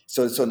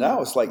 So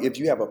now it's like, if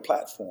you have a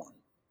platform,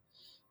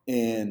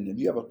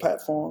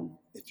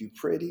 if you're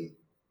pretty,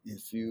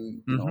 if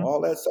you Mhm.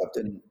 all that stuff,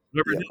 then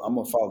Whatever yeah, it is. I'm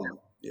gonna follow you.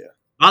 Yeah.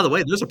 By the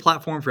way, there's a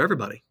platform for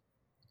everybody.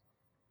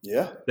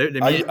 Yeah.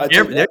 I I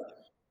tell you what.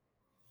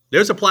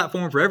 There's a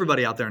platform for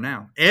everybody out there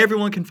now.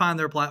 Everyone can find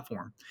their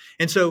platform.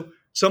 And so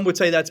some would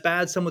say that's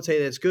bad. Some would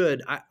say that's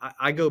good.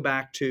 I go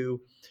back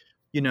to,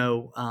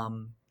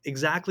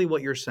 exactly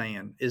what you're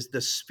saying is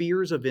the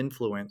spheres of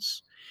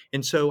influence.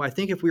 And so I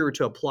think if we were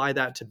to apply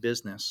that to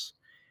business,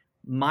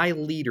 my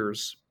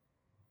leaders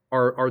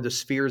are the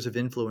spheres of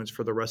influence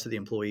for the rest of the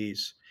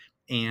employees.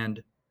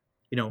 And,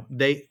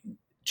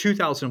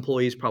 2,000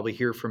 employees probably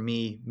hear from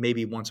me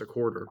maybe once a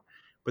quarter,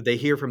 but they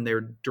hear from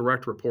their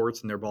direct reports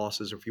and their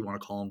bosses, or if you want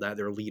to call them that,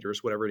 their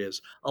leaders, whatever it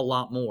is, a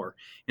lot more.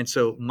 And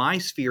so my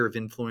sphere of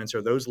influence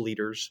are those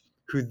leaders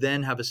who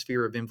then have a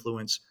sphere of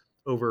influence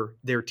over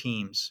their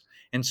teams.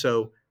 And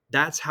so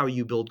that's how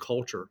you build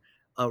culture.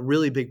 A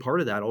really big part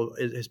of that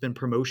has been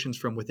promotions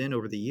from within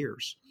over the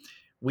years.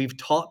 We've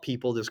taught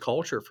people this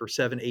culture for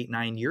 7, 8,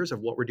 9 years of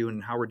what we're doing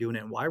and how we're doing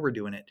it and why we're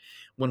doing it.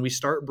 When we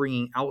start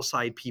bringing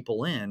outside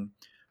people in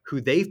who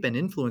they've been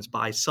influenced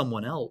by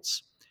someone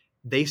else,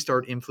 they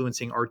start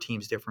influencing our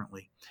teams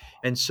differently.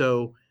 And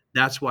so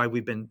that's why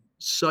we've been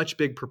such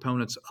big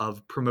proponents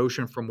of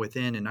promotion from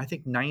within. And I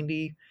think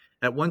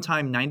at one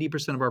time,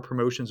 90% of our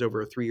promotions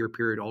over a 3-year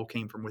period all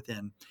came from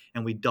within.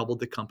 And we doubled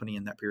the company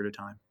in that period of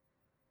time.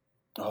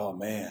 Oh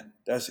man,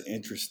 that's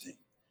interesting.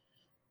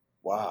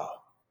 Wow.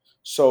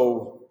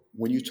 So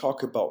when you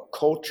talk about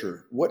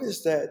culture, what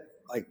is that,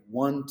 like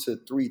 1 to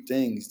 3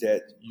 things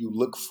that you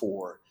look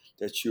for,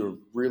 that you're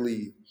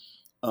really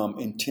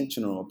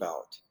intentional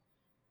about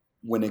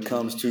when it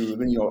comes to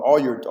all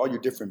your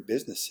different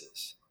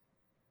businesses?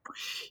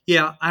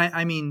 Yeah,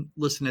 I mean,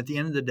 listen, at the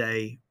end of the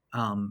day,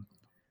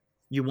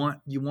 we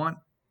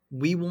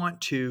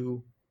want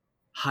to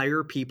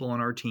hire people on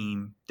our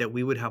team that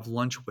we would have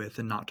lunch with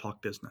and not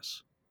talk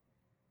business.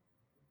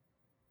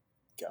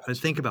 Gotcha. But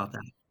think about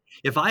that.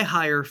 If I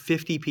hire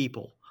 50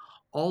 people,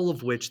 all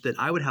of which that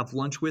I would have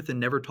lunch with and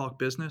never talk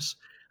business,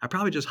 I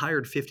probably just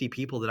hired 50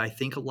 people that I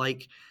think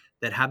alike,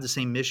 that have the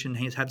same mission,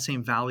 have the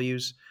same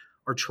values,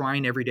 are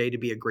trying every day to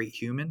be a great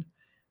human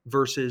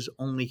versus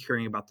only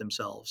caring about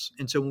themselves.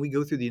 And so when we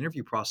go through the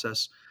interview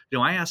process,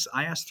 I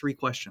ask 3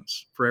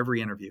 questions for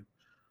every interview.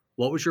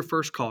 What was your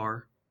first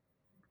car?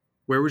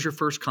 Where was your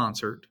first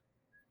concert?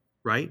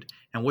 Right?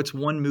 And what's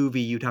one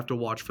movie you'd have to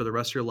watch for the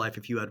rest of your life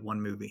if you had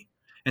one movie?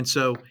 And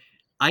so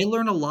I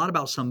learn a lot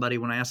about somebody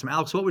when I ask them,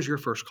 Alex, what was your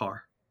first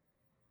car?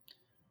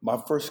 My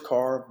first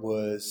car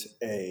was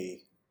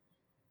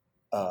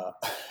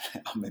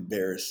I'm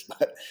embarrassed,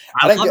 but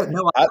I love it.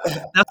 No,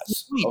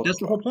 that's the point. That's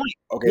the whole point.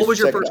 Okay, What was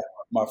so your check it first?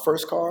 out. My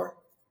first car,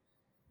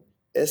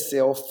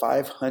 SL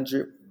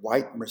 500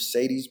 white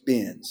Mercedes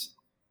Benz.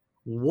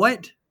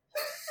 What?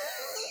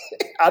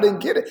 I didn't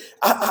get it.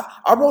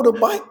 I rode a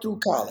bike through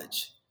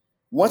college.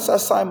 Once I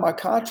signed my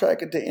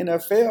contract at the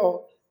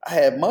NFL, I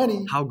had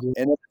money How great,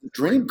 and it was a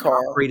dream car.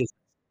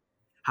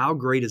 how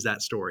great is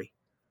that story?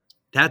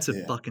 That's a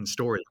Yeah. fucking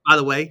story. By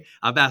the way,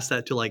 I've asked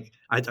that to I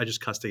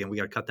just cussed again. We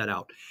got to cut that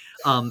out.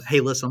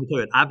 Hey, listen, let me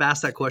tell you, I've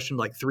asked that question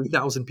to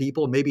 3,000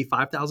 people, maybe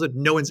 5,000.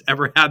 No one's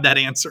ever had that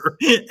answer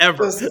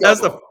ever. Let's go.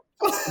 That's the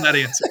that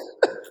answer.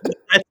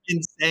 That's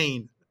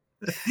insane.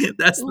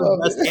 That's the Love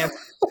best it. answer.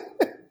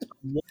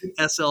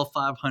 One SL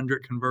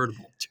 500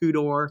 convertible,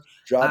 2-door.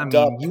 Drop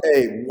top,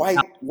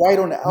 white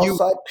on the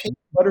outside, peanut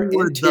butter you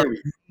were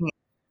interior.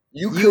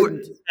 You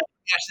couldn't.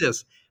 Catch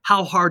this.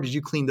 How hard did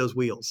you clean those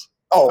wheels?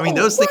 I mean,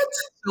 those things.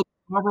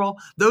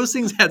 Those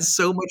things had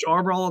so much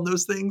armor all on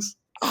those things.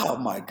 Oh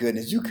my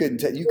goodness! You couldn't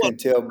tell. You couldn't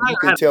tell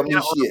me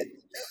shit.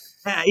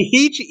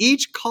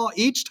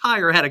 Each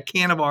tire had a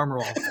can of Armor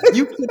All.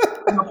 You couldn't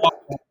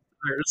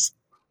tires.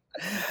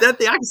 That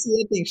thing, I can see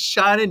that thing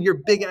shining, your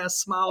big ass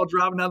smile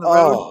driving down the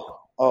road.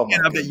 Oh my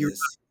And I bet you were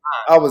goodness.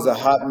 I was a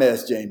hot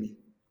mess, Jamie.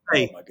 Oh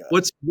hey, my God.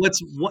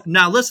 what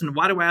now listen,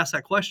 why do I ask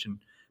that question?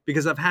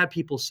 Because I've had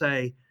people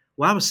say,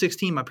 well, I was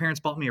 16, my parents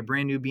bought me a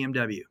brand new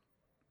BMW.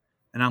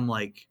 And I'm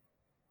like,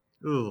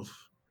 ooh,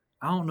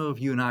 I don't know if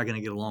you and I are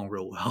gonna get along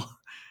real well.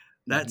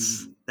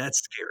 That's Mhm. that's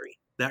scary.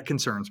 That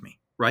concerns me,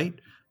 right?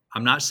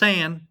 I'm not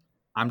saying,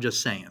 I'm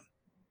just saying,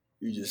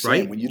 You're just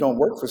saying right? when you don't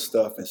work for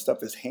stuff and stuff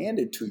is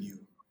handed to you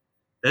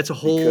That's a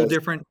whole because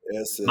different.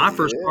 it's My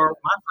first yeah.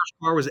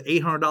 car was an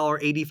 $800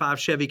 85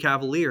 Chevy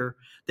Cavalier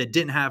that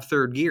didn't have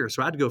third gear,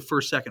 so I had to go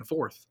first, second,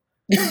 fourth.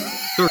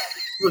 Third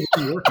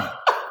wasn't working.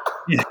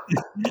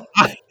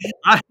 I,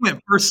 I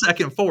went first,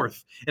 second,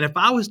 fourth, and if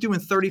I was doing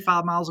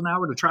 35 miles an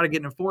hour to try to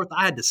get in fourth,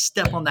 I had to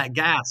step on that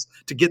gas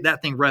to get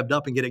that thing revved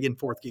up and get it in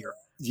fourth gear.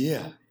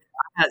 Yeah.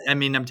 I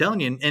mean, I'm telling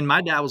you, and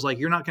my dad was like,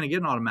 "You're not going to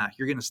get an automatic.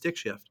 You're getting a stick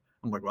shift."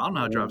 I'm like, "Well, I don't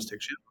know how to drive a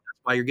stick shift. That's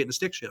why you're getting a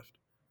stick shift."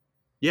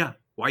 Yeah.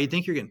 Why do you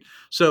think you're getting?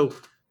 So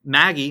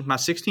Maggie, my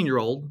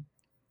 16-year-old,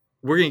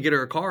 we're going to get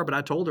her a car, but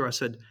I told her, I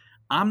said,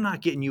 I'm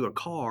not getting you a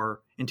car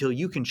until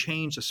you can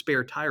change the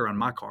spare tire on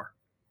my car.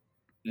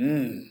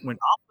 Mm. I'm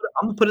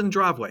going to put it in the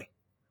driveway.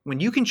 When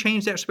you can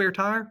change that spare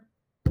tire,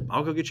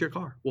 I'll go get you a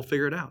car. We'll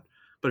figure it out.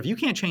 But if you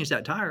can't change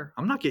that tire,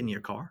 I'm not getting you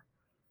a car.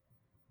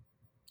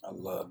 I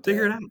love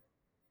Figure it that. out.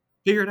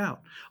 Figure it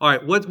out. All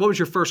right. What was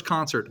your first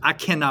concert? I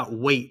cannot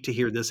wait to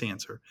hear this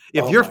answer.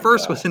 If Oh your my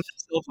first was gosh.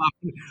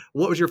 in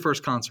what was your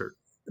first concert?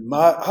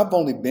 I've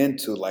only been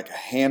to like a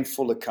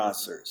handful of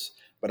concerts,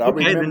 but I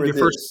Okay, then remember your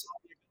first this.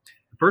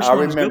 first I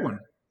one's a good remember one.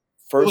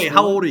 first Wait,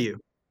 how old one. are you?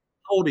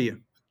 How old are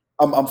you?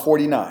 I'm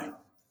 49.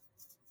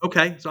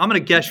 Okay, so I'm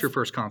going to guess your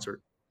first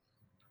concert.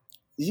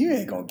 You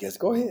ain't gonna guess.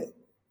 Go ahead.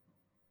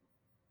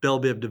 Belle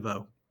Biv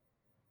DeVoe.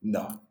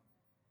 No,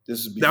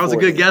 this is That was a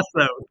before good then. guess,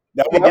 though.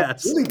 That Good was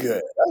guess. really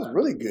good. That was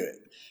really good.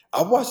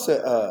 I watched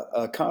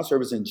a concert. It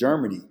was in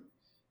Germany,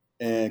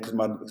 and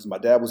because my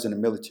dad was in the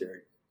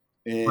military,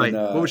 and Right.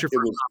 What was your it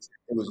first was concert?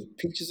 it was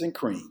Peaches and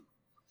Cream.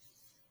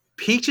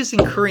 Peaches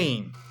and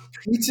Cream.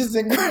 Peaches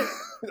and Cream.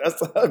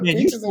 That's Man, you're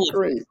Peaches full and of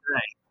Cream. first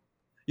today.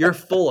 You're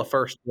full of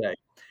first today.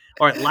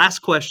 All right, last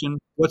question.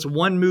 What's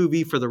one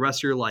movie for the rest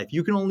of your life?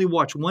 You can only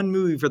watch one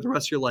movie for the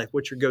rest of your life.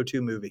 What's your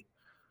go-to movie?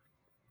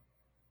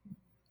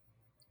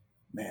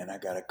 Man, I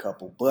got a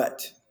couple,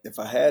 but if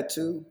I had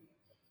to,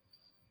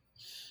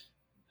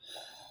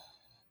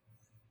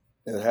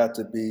 it would have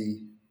to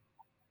be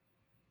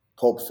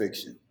Pulp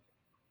Fiction.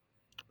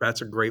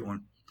 That's a great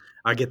one.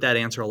 I get that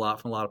answer a lot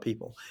from a lot of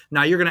people.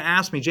 Now you're going to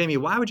ask me, Jamie,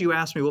 why would you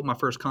ask me what my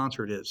first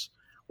concert is?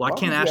 Well, I Why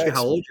can't would you ask you how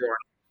ask old me? you are.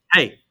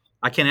 Hey,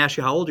 I can't ask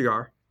you how old you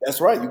are. That's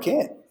right. You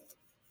can't.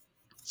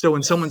 So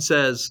when someone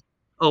says,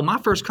 "Oh, my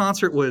first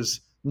concert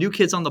was New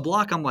Kids on the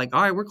Block," I'm like,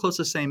 "All right, we're close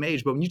to the same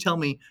age." But when you tell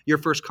me your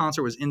first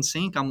concert was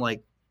NSYNC, I'm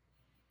like,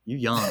 "You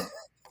young.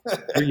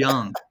 You're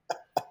young.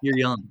 You're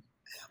young."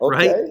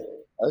 Right? Okay.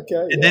 Okay.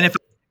 And Yeah. then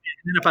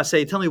if I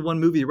say, "Tell me one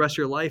movie the rest of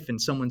your life," and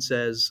someone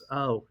says,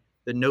 "Oh,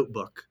 The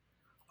Notebook,"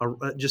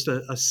 just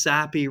a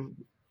sappy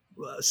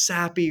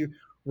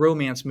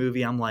romance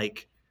movie, I'm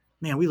like,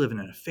 "Man, we living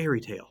in a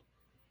fairy tale.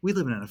 We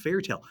living in a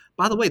fairy tale."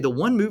 By the way, the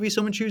one movie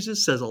someone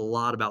chooses says a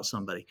lot about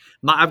somebody.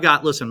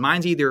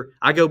 Mine's either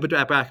I go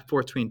back and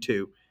forth between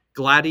two: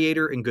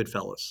 Gladiator and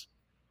Goodfellas.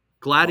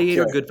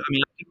 Gladiator, Okay. good. I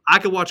mean, I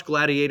could watch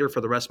Gladiator for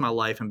the rest of my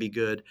life and be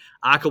good.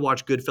 I could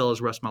watch Goodfellas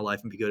the rest of my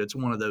life and be good. It's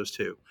one of those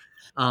two.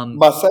 My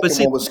But second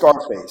see, one was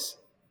Scarface.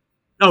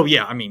 oh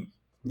yeah, I mean,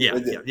 yeah,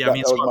 That, yeah, yeah. I that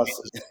mean, was my. Scarface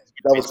is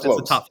That was it's the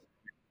close. top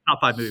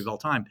five movie of all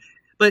time.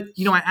 But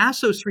I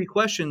asked those three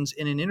questions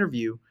in an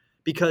interview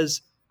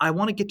because I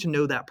want to get to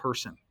know that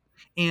person,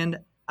 and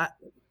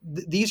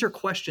these are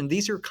questions,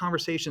 these are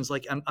conversations.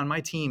 Like on my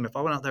team, if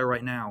I went out there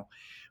right now,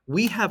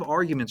 we have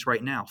arguments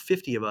right now,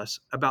 50 of us,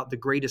 about the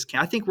greatest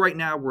candy. I think right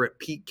now we're at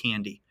peak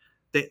candy.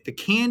 The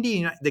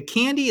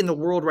candy in the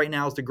world right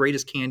now is the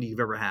greatest candy you've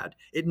ever had.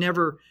 It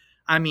never.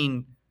 I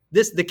mean,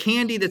 the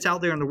candy that's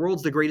out there in the world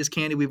is the greatest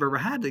candy we've ever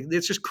had.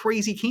 It's just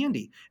crazy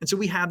candy. And so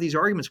we have these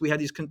arguments, we have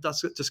these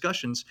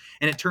discussions,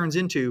 and it turns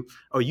into,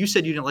 oh, you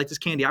said you didn't like this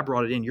candy, I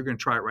brought it in, you're going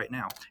to try it right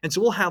now. And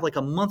so we'll have like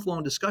a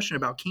month-long discussion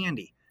about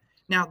candy.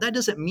 Now that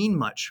doesn't mean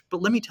much,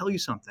 but let me tell you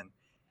something.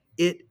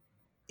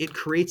 It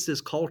creates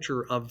this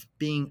culture of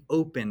being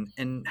open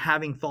and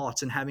having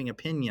thoughts and having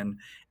opinion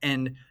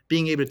and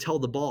being able to tell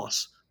the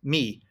boss,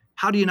 me,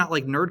 how do you not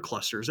like Nerd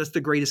Clusters? That's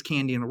the greatest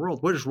candy in the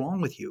world. What is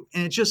wrong with you?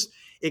 And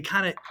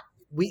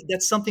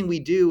that's something we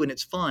do, and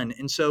it's fun.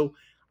 And so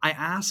I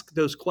ask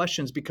those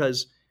questions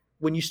because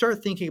when you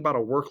start thinking about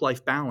a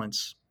work-life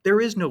balance, there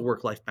is no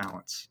work-life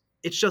balance.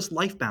 It's just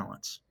life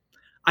balance.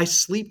 I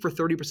sleep for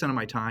 30% of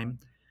my time.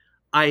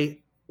 I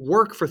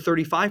work for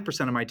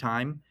 35% of my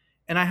time,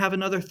 and I have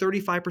another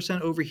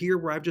 35% over here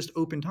where I've just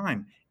open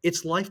time.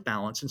 It's life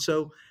balance. And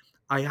so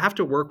I have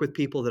to work with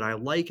people that I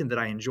like and that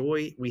I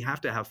enjoy. We have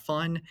to have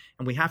fun,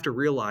 and we have to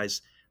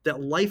realize that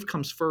life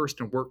comes first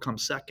and work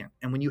comes second.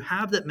 And when you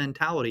have that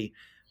mentality,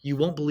 you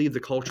won't believe the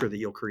culture that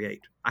you'll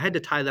create. I had to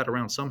tie that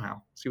around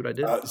somehow. See what I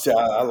did? See,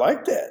 I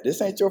like that.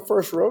 This ain't your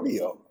first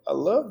rodeo. I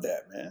love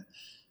that, man.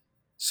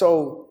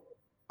 So,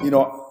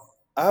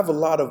 I have a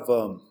lot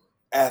of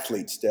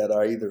athletes that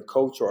are either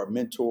coach or a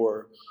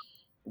mentor.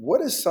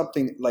 What is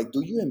something like,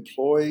 do you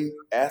employ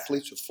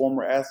athletes or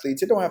former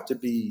athletes? It don't have to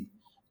be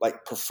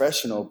like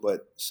professional,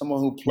 but someone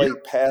who Yeah.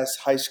 played past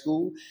high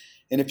school.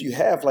 And if you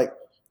have, like,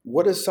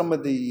 what are some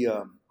of the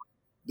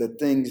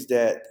things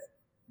that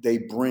they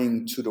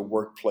bring to the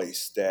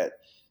workplace that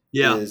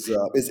Yeah. is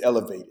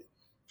elevated?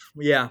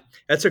 Yeah.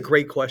 That's a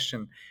great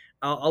question.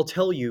 I'll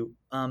tell you,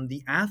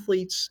 the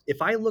athletes,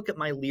 if I look at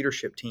my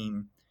leadership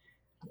team,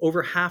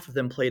 over half of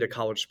them played a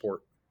college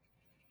sport.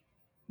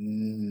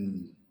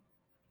 Mm,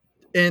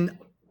 And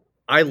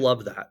I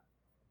love that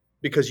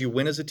because you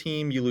win as a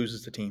team, you lose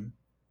as a team.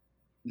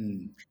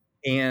 mm,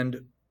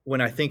 And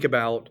when I think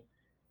about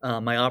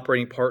my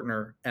operating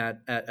partner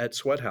at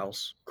Sweat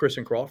House,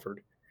 Kristen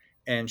Crawford,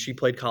 and she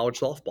played college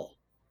softball,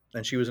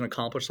 and she was an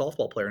accomplished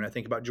softball player. And I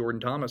think about Jordan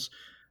Thomas,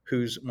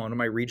 who's one of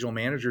my regional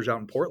managers out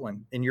in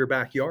Portland, in your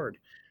backyard.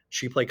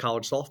 She played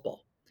college softball,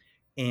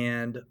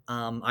 and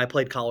I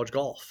played college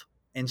golf.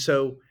 And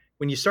so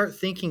when you start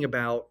thinking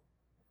about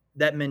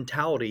that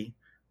mentality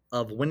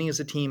of winning as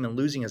a team and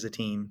losing as a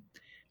team,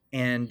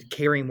 and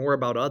caring more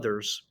about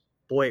others,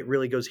 boy, it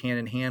really goes hand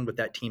in hand with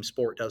that team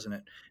sport, doesn't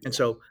it? And yeah.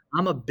 so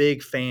I'm a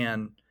big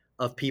fan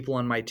of people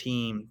on my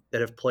team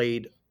that have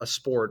played a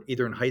sport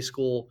either in high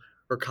school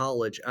or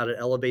college at an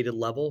elevated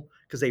level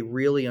because they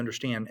really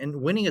understand.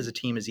 And winning as a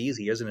team is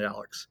easy, isn't it,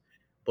 Alex?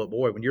 But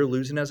boy, when you're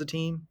losing as a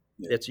team,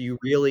 Yeah. it's you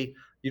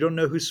don't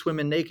know who's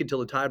swimming naked till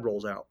the tide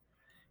rolls out.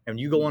 And when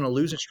you go on a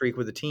losing streak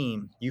with a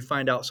team, you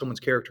find out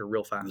someone's character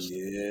real fast.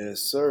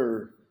 Yes,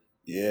 sir.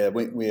 Yeah,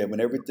 when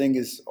everything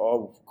is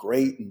all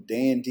great and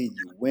dandy,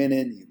 you're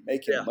winning, you're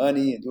making Yeah.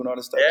 money and doing all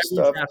this type of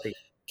Everyone's stuff. happy.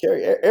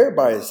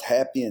 Everybody's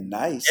happy and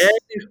nice.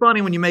 Everything's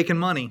funny when you're making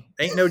money.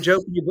 Ain't no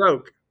joke when you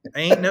broke.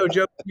 Ain't no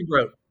joke when you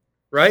broke.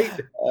 Right?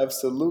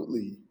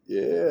 Absolutely.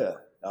 Yeah.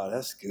 Oh,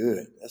 that's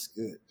good. That's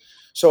good.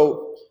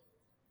 So,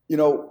 you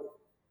know,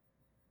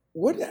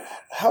 what?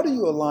 How do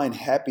you align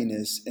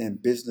happiness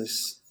and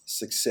business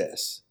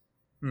success?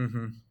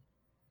 Mm-hmm.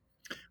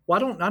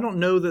 Well, I don't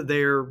know that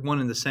they're one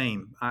and the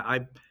same.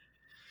 I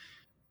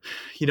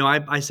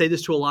say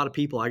this to a lot of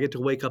people. I get to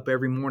wake up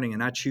every morning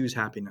and I choose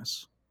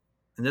happiness,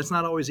 and that's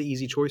not always an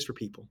easy choice for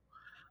people.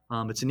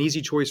 It's an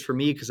easy choice for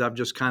me because I've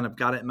just kind of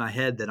got it in my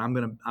head that I'm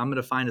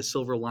gonna find a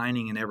silver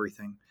lining in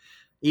everything.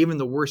 Even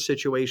the worst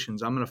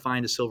situations, I'm gonna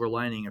find a silver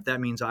lining. If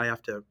that means I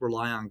have to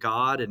rely on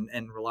God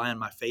and rely on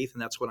my faith,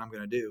 and that's what I'm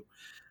gonna do.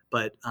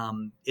 But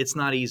it's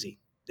not easy.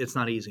 It's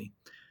not easy.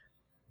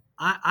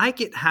 I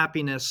get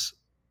happiness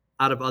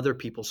out of other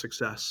people's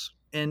success.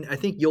 And I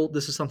think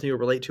this is something you'll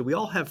relate to. We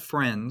all have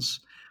friends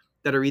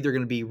that are either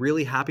going to be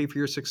really happy for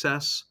your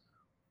success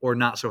or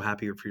not so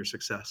happy for your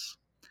success.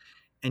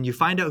 And you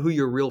find out who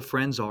your real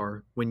friends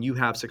are when you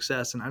have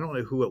success. And I don't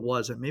know who it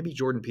was, maybe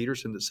Jordan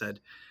Peterson that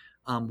said,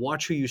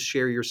 watch who you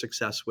share your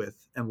success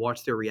with and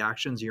watch their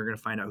reactions. And you're going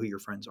to find out who your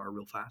friends are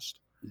real fast.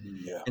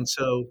 Yeah. And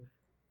so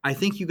I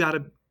think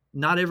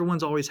not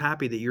everyone's always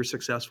happy that you're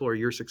successful or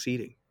you're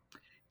succeeding.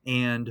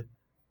 And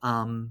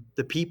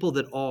the people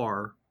that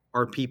are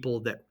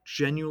people that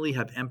genuinely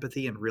have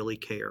empathy and really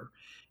care.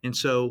 And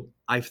so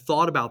I've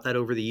thought about that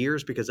over the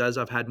years because as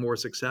I've had more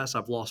success,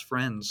 I've lost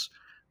friends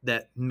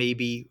that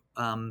maybe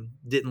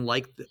didn't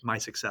like my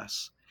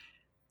success.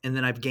 And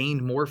then I've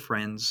gained more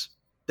friends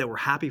that were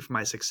happy for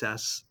my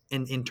success.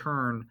 And in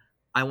turn,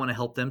 I want to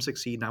help them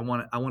succeed. And I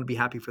want to be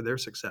happy for their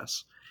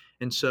success.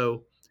 And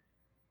so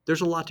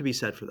there's a lot to be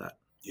said for that.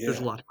 Yeah. There's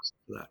a lot to be said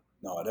for that.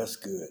 No, that's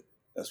good.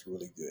 That's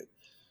really good.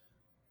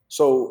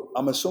 So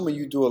I'm assuming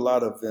you do a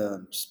lot of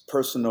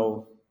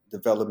personal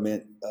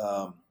development.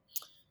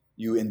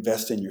 You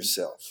invest in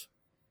yourself.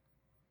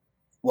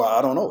 Well,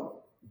 I don't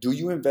know. Do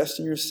you invest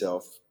in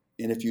yourself?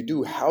 And if you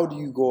do, how do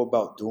you go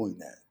about doing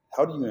that?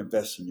 How do you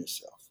invest in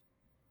yourself?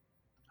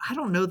 I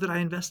don't know that I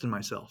invest in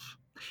myself.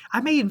 I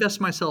may invest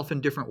myself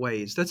in different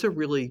ways. That's a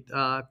really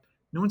no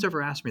one's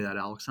ever asked me that,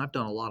 Alex. And I've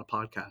done a lot of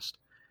podcasts.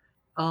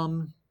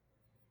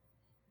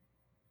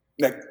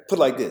 Like, put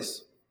like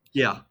this.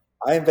 Yeah.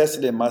 I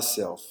invested in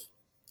myself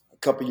a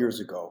couple years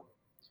ago,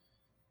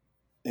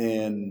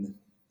 and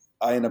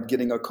I ended up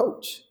getting a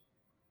coach.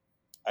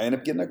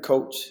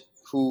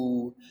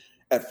 Who,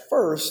 at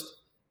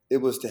first, it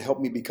was to help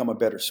me become a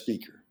better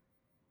speaker,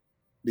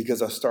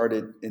 because I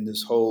started in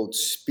this whole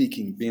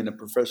speaking, being a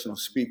professional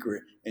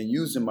speaker, and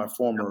using my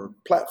former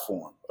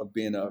platform of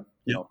being a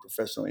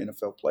professional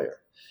NFL player.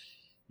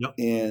 Yep.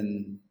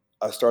 And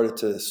I started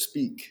to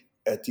speak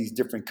at these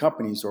different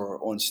companies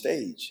or on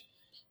stage.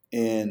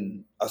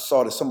 And I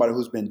saw that somebody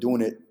who's been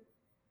doing it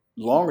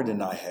longer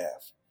than I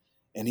have,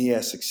 and he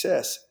has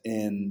success.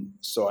 And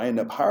so I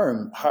ended up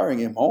hiring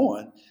him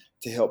on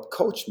to help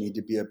coach me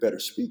to be a better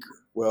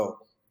speaker.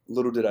 Well,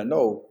 little did I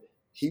know,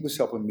 he was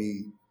helping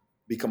me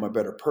become a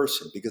better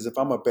person, because if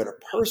I'm a better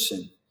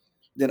person,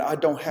 then I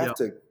don't have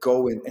to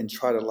go and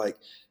try to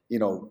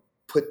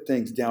put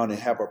things down and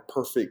have a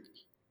perfect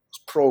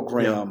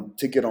programmed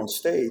to get on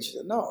stage.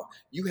 No,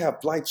 you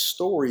have life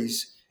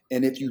stories.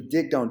 And if you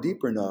dig down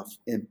deeper enough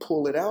and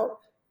pull it out,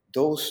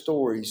 those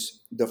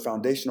stories, the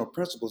foundational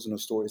principles in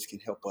those stories can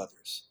help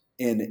others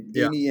in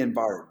Yeah. any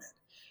environment.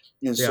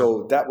 And Yeah.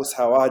 so that was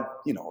how I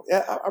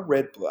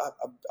read,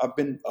 I've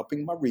been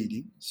upping my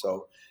reading.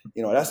 So,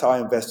 that's how I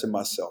invest in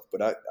myself.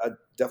 But I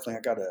definitely,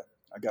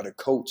 I got a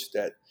coach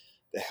that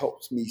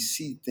helps me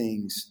see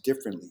things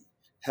differently,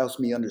 helps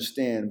me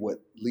understand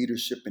what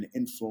leadership and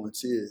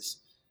influence is.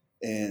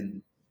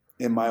 And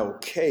am I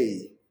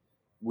okay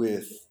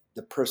with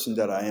the person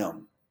that I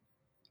am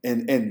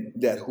and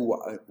that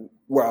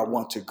where I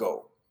want to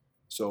go?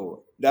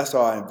 So that's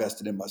how I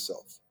invested in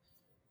myself.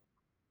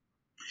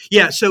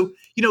 Yeah. So,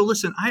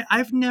 listen,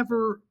 I've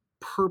never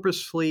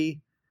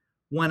purposefully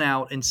went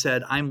out and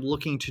said, I'm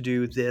looking to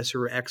do this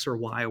or X or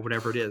Y or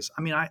whatever it is.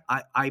 I mean,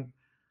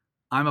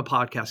 I'm a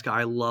podcast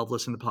guy. I love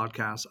listening to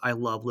podcasts. I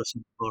love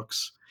listening to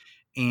books.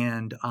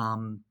 And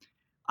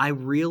I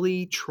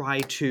really try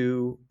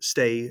to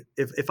stay,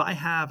 if I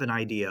have an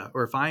idea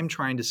or if I'm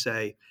trying to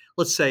say,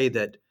 let's say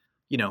that,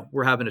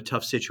 we're having a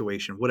tough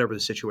situation, whatever the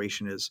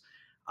situation is,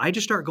 I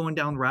just start going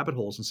down rabbit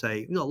holes and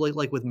say,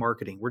 like with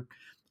marketing,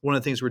 one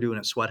of the things we're doing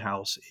at Sweat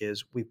House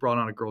is we brought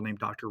on a girl named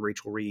Dr.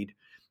 Rachel Reed,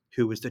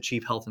 who was the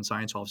chief health and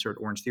science officer at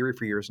Orange Theory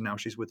for years. And now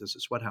she's with us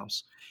at Sweat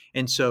House.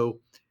 And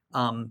so,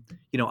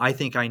 I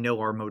think I know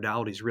our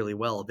modalities really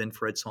well of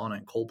infrared sauna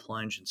and cold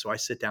plunge. And so I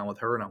sit down with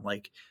her and I'm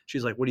like,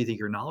 she's like, what do you think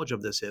your knowledge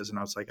of this is? And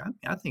I was like, I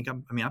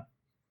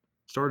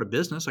started a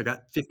business. I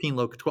got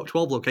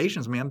 12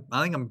 locations.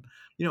 I think I'm,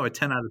 a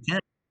 10 out of 10.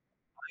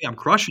 I'm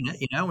crushing it,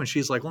 And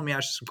she's like, let me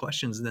ask you some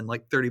questions. And then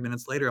like 30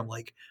 minutes later, I'm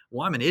like,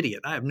 well, I'm an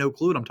idiot. I have no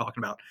clue what I'm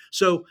talking about.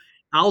 So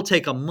I'll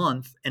take a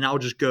month and I'll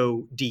just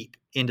go deep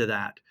into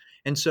that.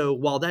 And so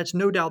while that's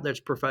no doubt that's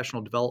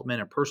professional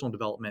development and personal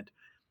development,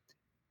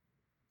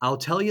 I'll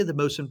tell you the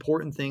most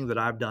important thing that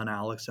I've done,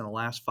 Alex, in the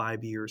last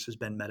 5 years has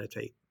been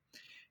meditate.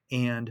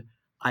 And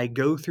I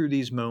go through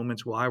these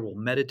moments where I will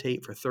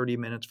meditate for 30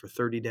 minutes for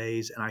 30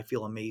 days and I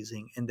feel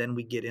amazing. And then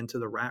we get into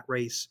the rat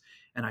race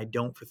and I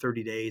don't for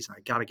 30 days and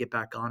I got to get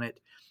back on it.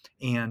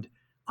 And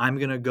I'm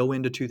going to go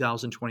into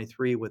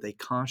 2023 with a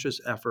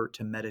conscious effort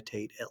to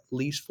meditate at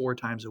least 4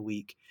 times a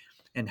week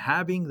and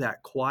having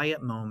that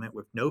quiet moment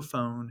with no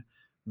phone,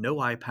 no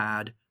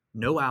iPad,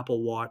 no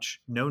Apple Watch,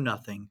 no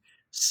nothing,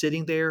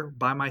 sitting there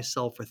by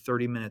myself for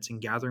 30 minutes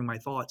and gathering my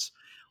thoughts.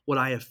 What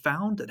I have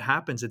found that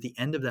happens at the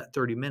end of that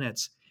 30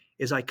 minutes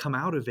is I come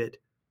out of it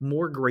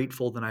more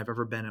grateful than I've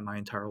ever been in my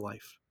entire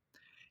life.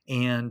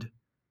 And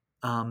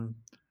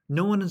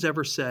no one has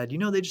ever said,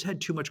 they just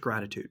had too much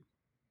gratitude.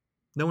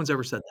 No one's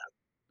ever said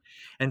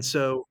that. And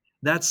so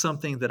that's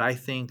something that I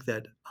think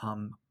that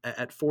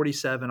at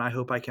 47, I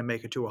hope I can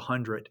make it to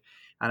 100.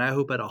 And I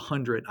hope at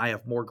 100, I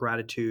have more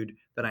gratitude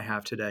than I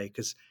have today.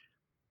 Because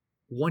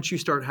once you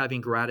start having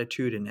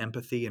gratitude and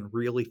empathy and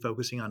really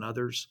focusing on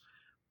others,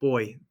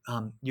 boy,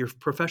 your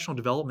professional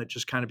development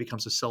just kind of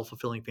becomes a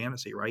self-fulfilling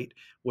fantasy, right?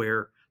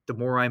 Where the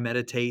more I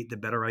meditate, the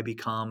better I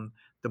become.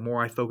 The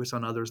more I focus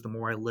on others, the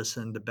more I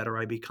listen, the better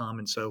I become.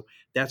 And so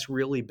that's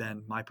really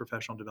been my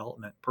professional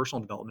development.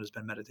 Personal development has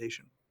been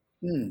meditation.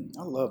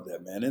 I love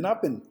that, man. And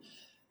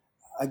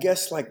I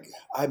guess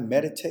I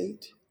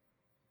meditate,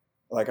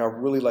 I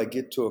really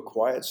get to a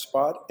quiet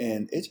spot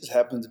and it just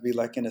happens to be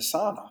like in a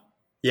sauna.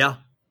 Yeah.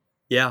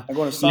 Yeah. I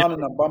go in a sauna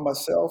and I'm by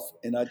myself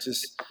and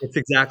It's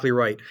exactly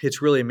right.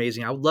 It's really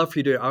amazing. I would love for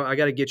you to, I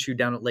got to get you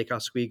down at Lake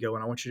Oswego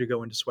and I want you to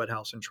go into Sweat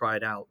House and try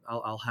it out.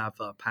 I'll have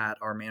Pat,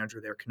 our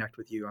manager there, connect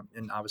with you.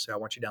 And obviously I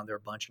want you down there a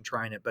bunch and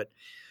trying it, but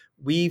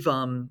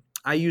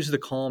I use the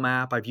Calm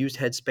app. I've used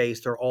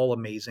Headspace. They're all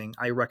amazing.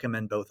 I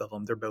recommend both of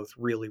them. They're both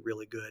really,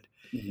 really good.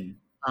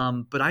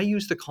 Mm-hmm. But I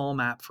used the Calm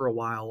app for a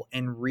while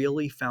and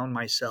really found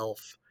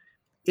myself,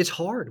 it's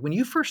hard. When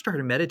you first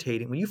start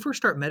meditating, you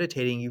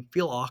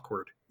feel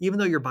awkward, even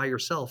though you're by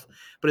yourself,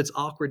 but it's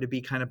awkward to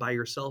be kind of by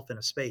yourself in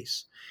a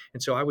space.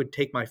 And so I would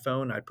take my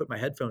phone, I'd put my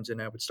headphones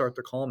in, I would start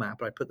the Calm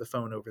app, I'd put the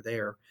phone over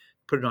there,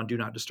 put it on Do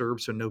Not Disturb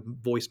so no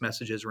voice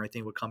messages or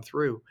anything would come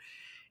through.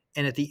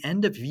 And at the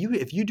end of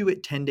if you do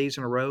it 10 days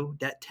in a row,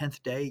 that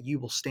 10th day, you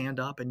will stand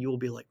up and you will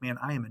be like, man,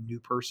 I am a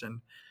new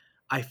person.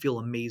 I feel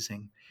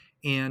amazing.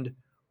 And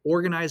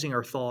organizing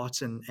our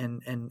thoughts and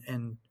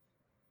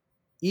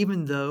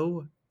even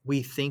though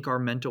we think our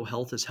mental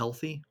health is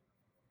healthy,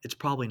 it's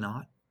probably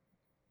not.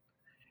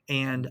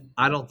 And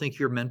I don't think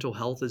your mental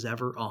health is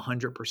ever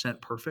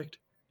 100% perfect.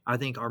 I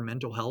think our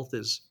mental health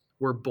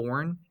we're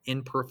born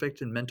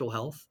imperfect in mental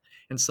health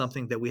and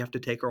something that we have to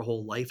take our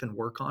whole life and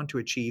work on to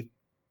achieve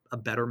a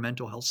better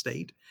mental health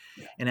state.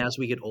 Yeah. And as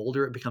we get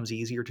older, it becomes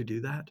easier to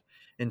do that.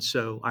 And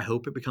so I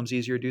hope it becomes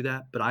easier to do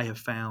that. But I have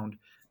found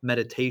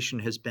meditation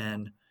has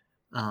been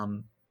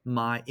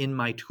in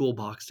my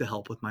toolbox to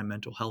help with my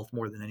mental health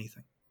more than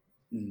anything.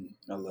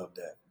 I love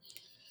that.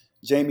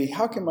 Jamie,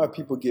 how can my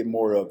people get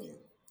more of you?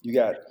 You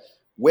got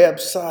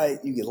website,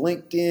 you get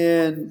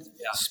LinkedIn,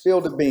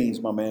 Spill the beans,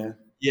 my man.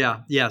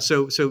 Yeah.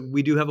 So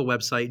we do have a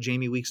website,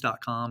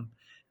 jamieweeks.com.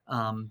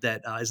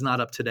 that is not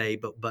up today,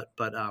 but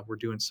we're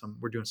doing some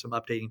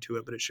updating to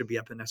it, but it should be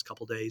up in the next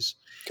couple of days.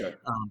 Okay.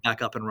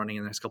 Back up and running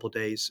in the next couple of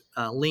days.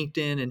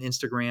 LinkedIn and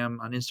Instagram.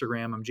 On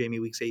Instagram, I'm Jamie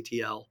Weeks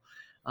ATL.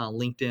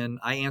 LinkedIn,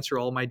 I answer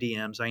all my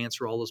DMs. I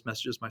answer all those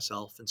messages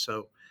myself, and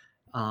so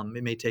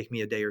it may take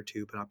me a day or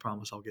two, but I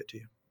promise I'll get to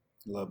you.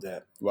 Love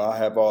that. Well, I'll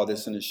have all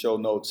this in the show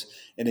notes.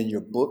 And then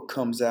your book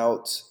comes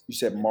out, you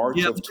said March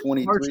of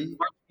 23?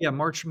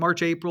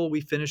 March, April,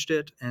 we finished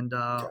it. And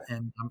Okay.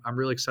 and I'm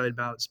really excited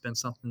about it. It's been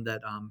something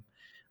that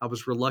I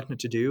was reluctant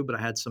to do, but I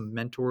had some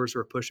mentors who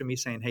were pushing me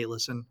saying, hey,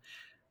 listen,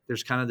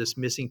 there's kind of this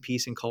missing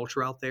piece in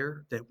culture out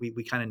there that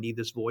we kind of need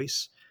this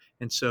voice.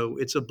 And so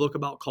it's a book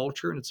about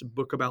culture, and it's a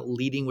book about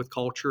leading with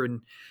culture.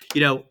 And,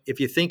 if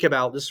you think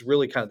about, this is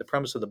really kind of the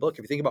premise of the book.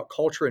 If you think about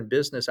culture in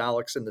business,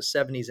 Alex, in the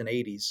 70s and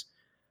 80s,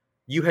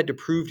 you had to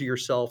prove to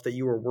yourself that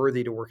you were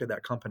worthy to work at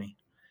that company.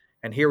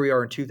 And here we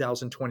are in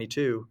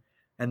 2022,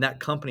 and that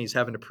company's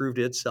having to prove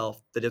to itself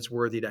that it's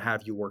worthy to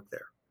have you work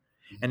there.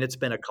 And it's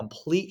been a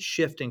complete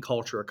shift in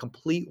culture, a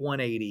complete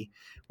 180,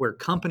 where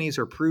companies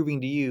are proving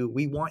to you,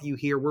 we want you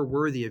here, we're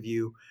worthy of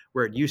you,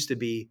 where it used to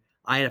be,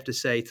 I have to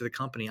say to the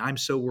company, I'm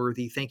so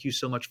worthy, thank you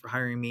so much for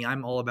hiring me,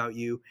 I'm all about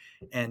you.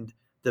 And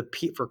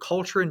for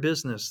culture and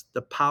business,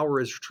 the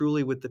power is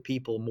truly with the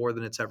people more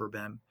than it's ever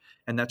been.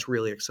 And that's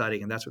really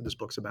exciting. And that's what this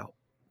book's about.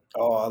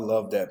 Oh, I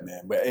love that,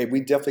 man. But hey,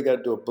 we definitely got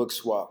to do a book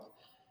swap.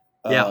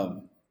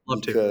 Love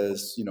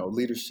because,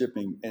 leadership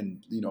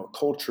and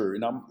culture.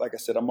 And like I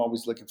said, I'm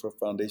always looking for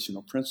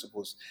foundational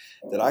principles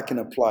that I can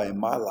apply in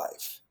my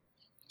life.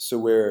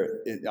 So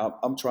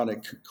I'm trying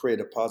to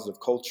create a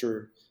positive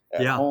culture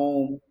at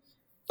home,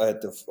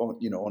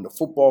 on the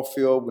football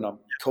field, when I'm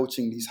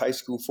coaching these high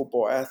school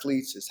football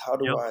athletes, is how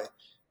do I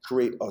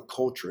create a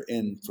culture?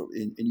 And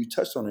you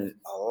touched on it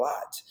a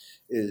lot,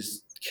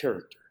 is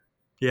character.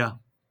 Yeah.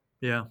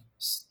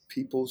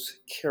 People's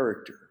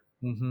character.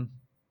 Mm-hmm.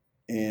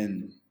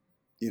 And,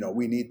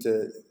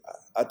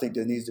 I think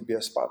there needs to be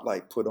a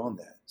spotlight put on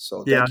that.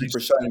 So thank you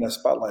for shining that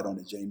spotlight on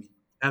it, Jamie.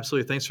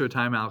 Absolutely. Thanks for your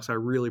time, Alex. I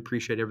really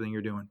appreciate everything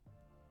you're doing.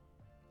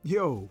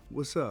 Yo,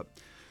 what's up?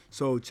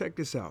 So check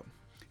this out.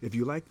 If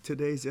you like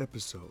today's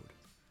episode,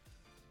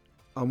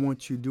 I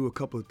want you to do a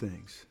couple of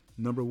things.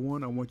 Number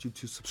one, I want you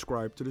to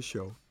subscribe to the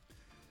show.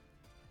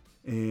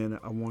 And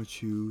I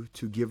want you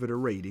to give it a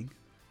rating.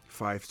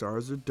 5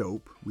 stars are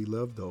dope. We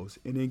love those.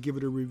 And then give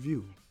it a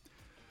review.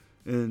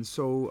 And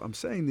so I'm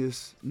saying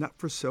this not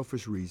for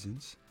selfish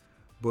reasons,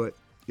 but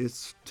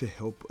it's to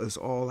help us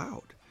all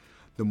out.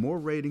 The more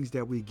ratings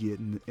that we get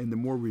and the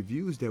more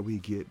reviews that we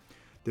get,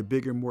 the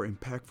bigger, more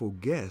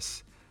impactful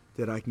guests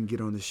that I can get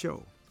on the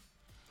show.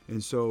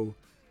 And so,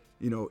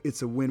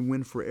 it's a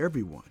win-win for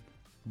everyone.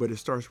 But it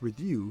starts with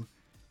you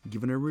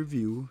giving a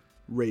review,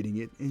 rating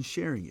it, and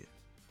sharing it.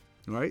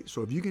 All right?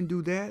 So if you can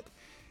do that,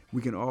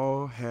 we can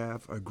all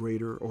have a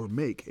greater or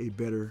make a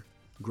better,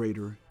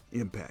 greater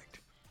impact.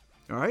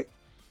 All right?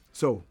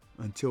 So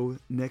until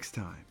next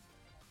time,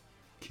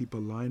 keep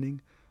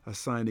aligning,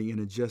 assigning,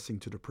 and adjusting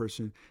to the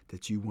person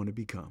that you want to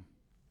become.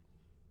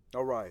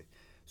 All right.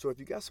 So if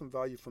you got some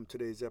value from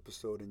today's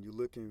episode and you're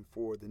looking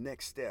for the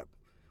next step,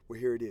 well,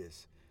 here it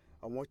is.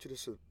 I want you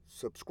to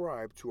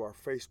subscribe to our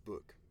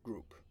Facebook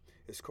group.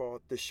 It's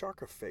called the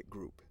Shark Effect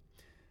Group.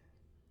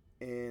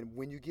 And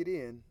when you get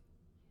in,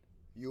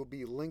 you'll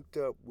be linked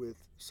up with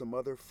some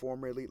other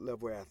former elite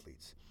level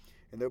athletes.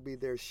 And they'll be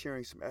there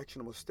sharing some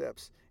actionable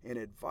steps and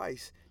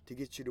advice to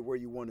get you to where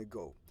you want to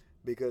go.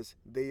 Because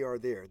they are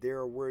there. They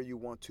are where you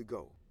want to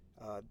go.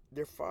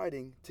 They're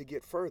fighting to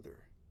get further.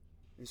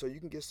 And so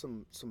you can get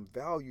some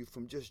value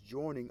from just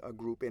joining a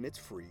group, and it's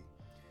free.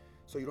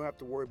 So you don't have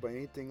to worry about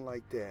anything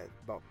like that,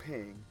 about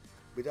paying.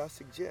 But I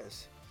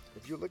suggest,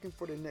 if you're looking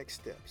for the next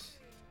steps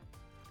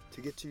to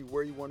get you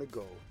where you want to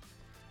go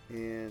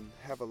and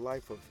have a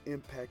life of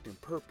impact and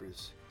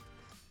purpose,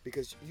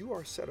 because you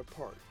are set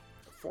apart.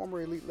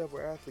 Former elite level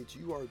athletes,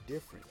 you are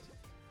different.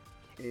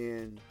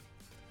 And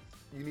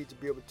you need to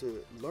be able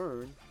to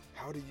learn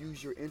how to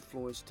use your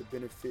influence to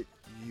benefit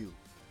you.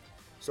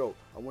 So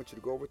I want you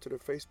to go over to the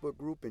Facebook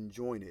group and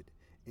join it.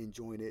 And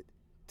join it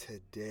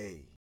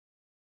today.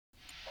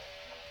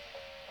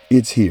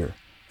 It's here,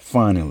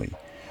 finally.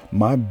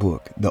 My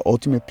book, The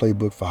Ultimate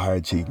Playbook for High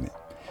Achievement.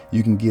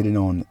 You can get it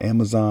on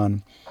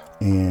Amazon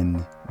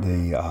in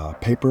the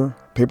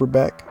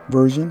paperback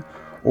version,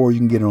 or you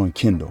can get it on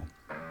Kindle.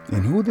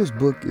 And who this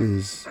book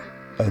is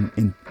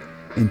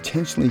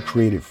intentionally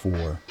created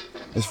for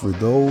is for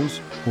those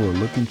who are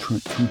looking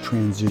to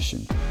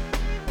transition.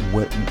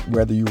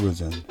 Whether you was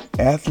an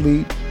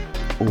athlete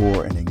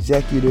or an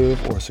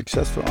executive or a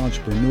successful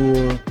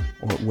entrepreneur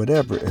or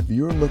whatever, if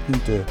you're looking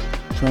to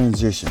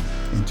transition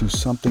into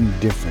something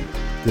different,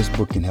 this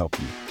book can help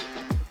you.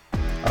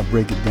 I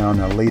break it down,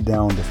 I lay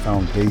down the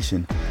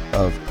foundation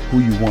of who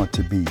you want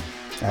to be.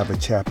 I have a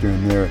chapter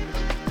in there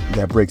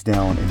that breaks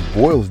down and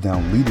boils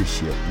down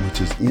leadership, which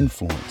is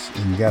influence.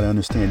 And you got to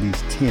understand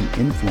these 10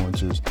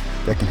 influencers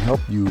that can help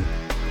you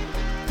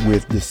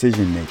with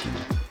decision making,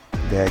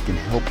 that can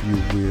help you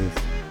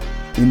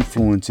with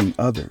influencing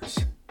others.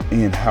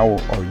 And how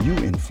are you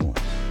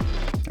influenced?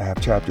 I have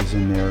chapters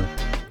in there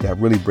that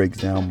really breaks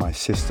down my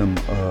system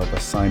of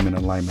assignment,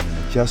 alignment,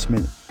 and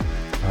adjustment.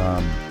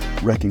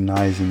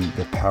 Recognizing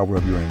the power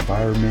of your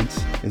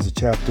environments is a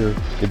chapter.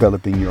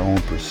 Developing your own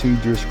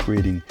procedures,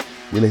 creating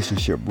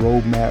relationship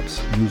roadmaps,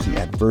 using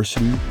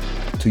adversity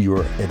to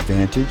your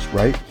advantage,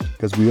 right?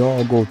 Because we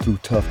all go through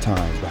tough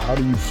times, but how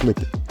do you flip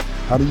it?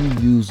 How do you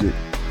use it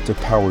to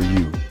power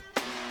you?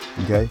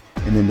 Okay?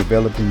 And then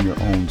developing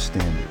your own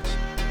standards.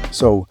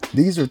 So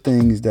these are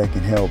things that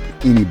can help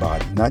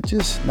anybody, not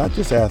just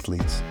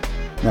athletes.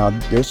 Now,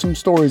 there's some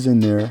stories in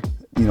there,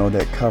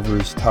 that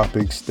covers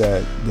topics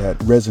that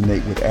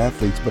resonate with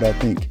athletes, but I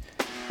think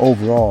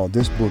overall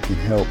this book can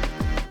help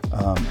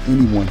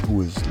anyone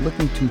who is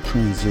looking to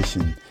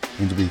transition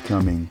into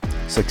becoming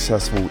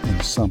successful in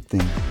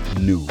something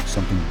new,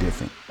 something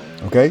different.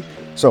 Okay?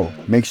 So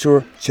make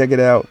sure, check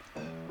it out.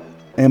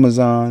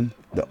 Amazon,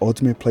 The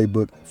Ultimate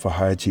Playbook for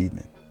High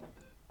Achievement.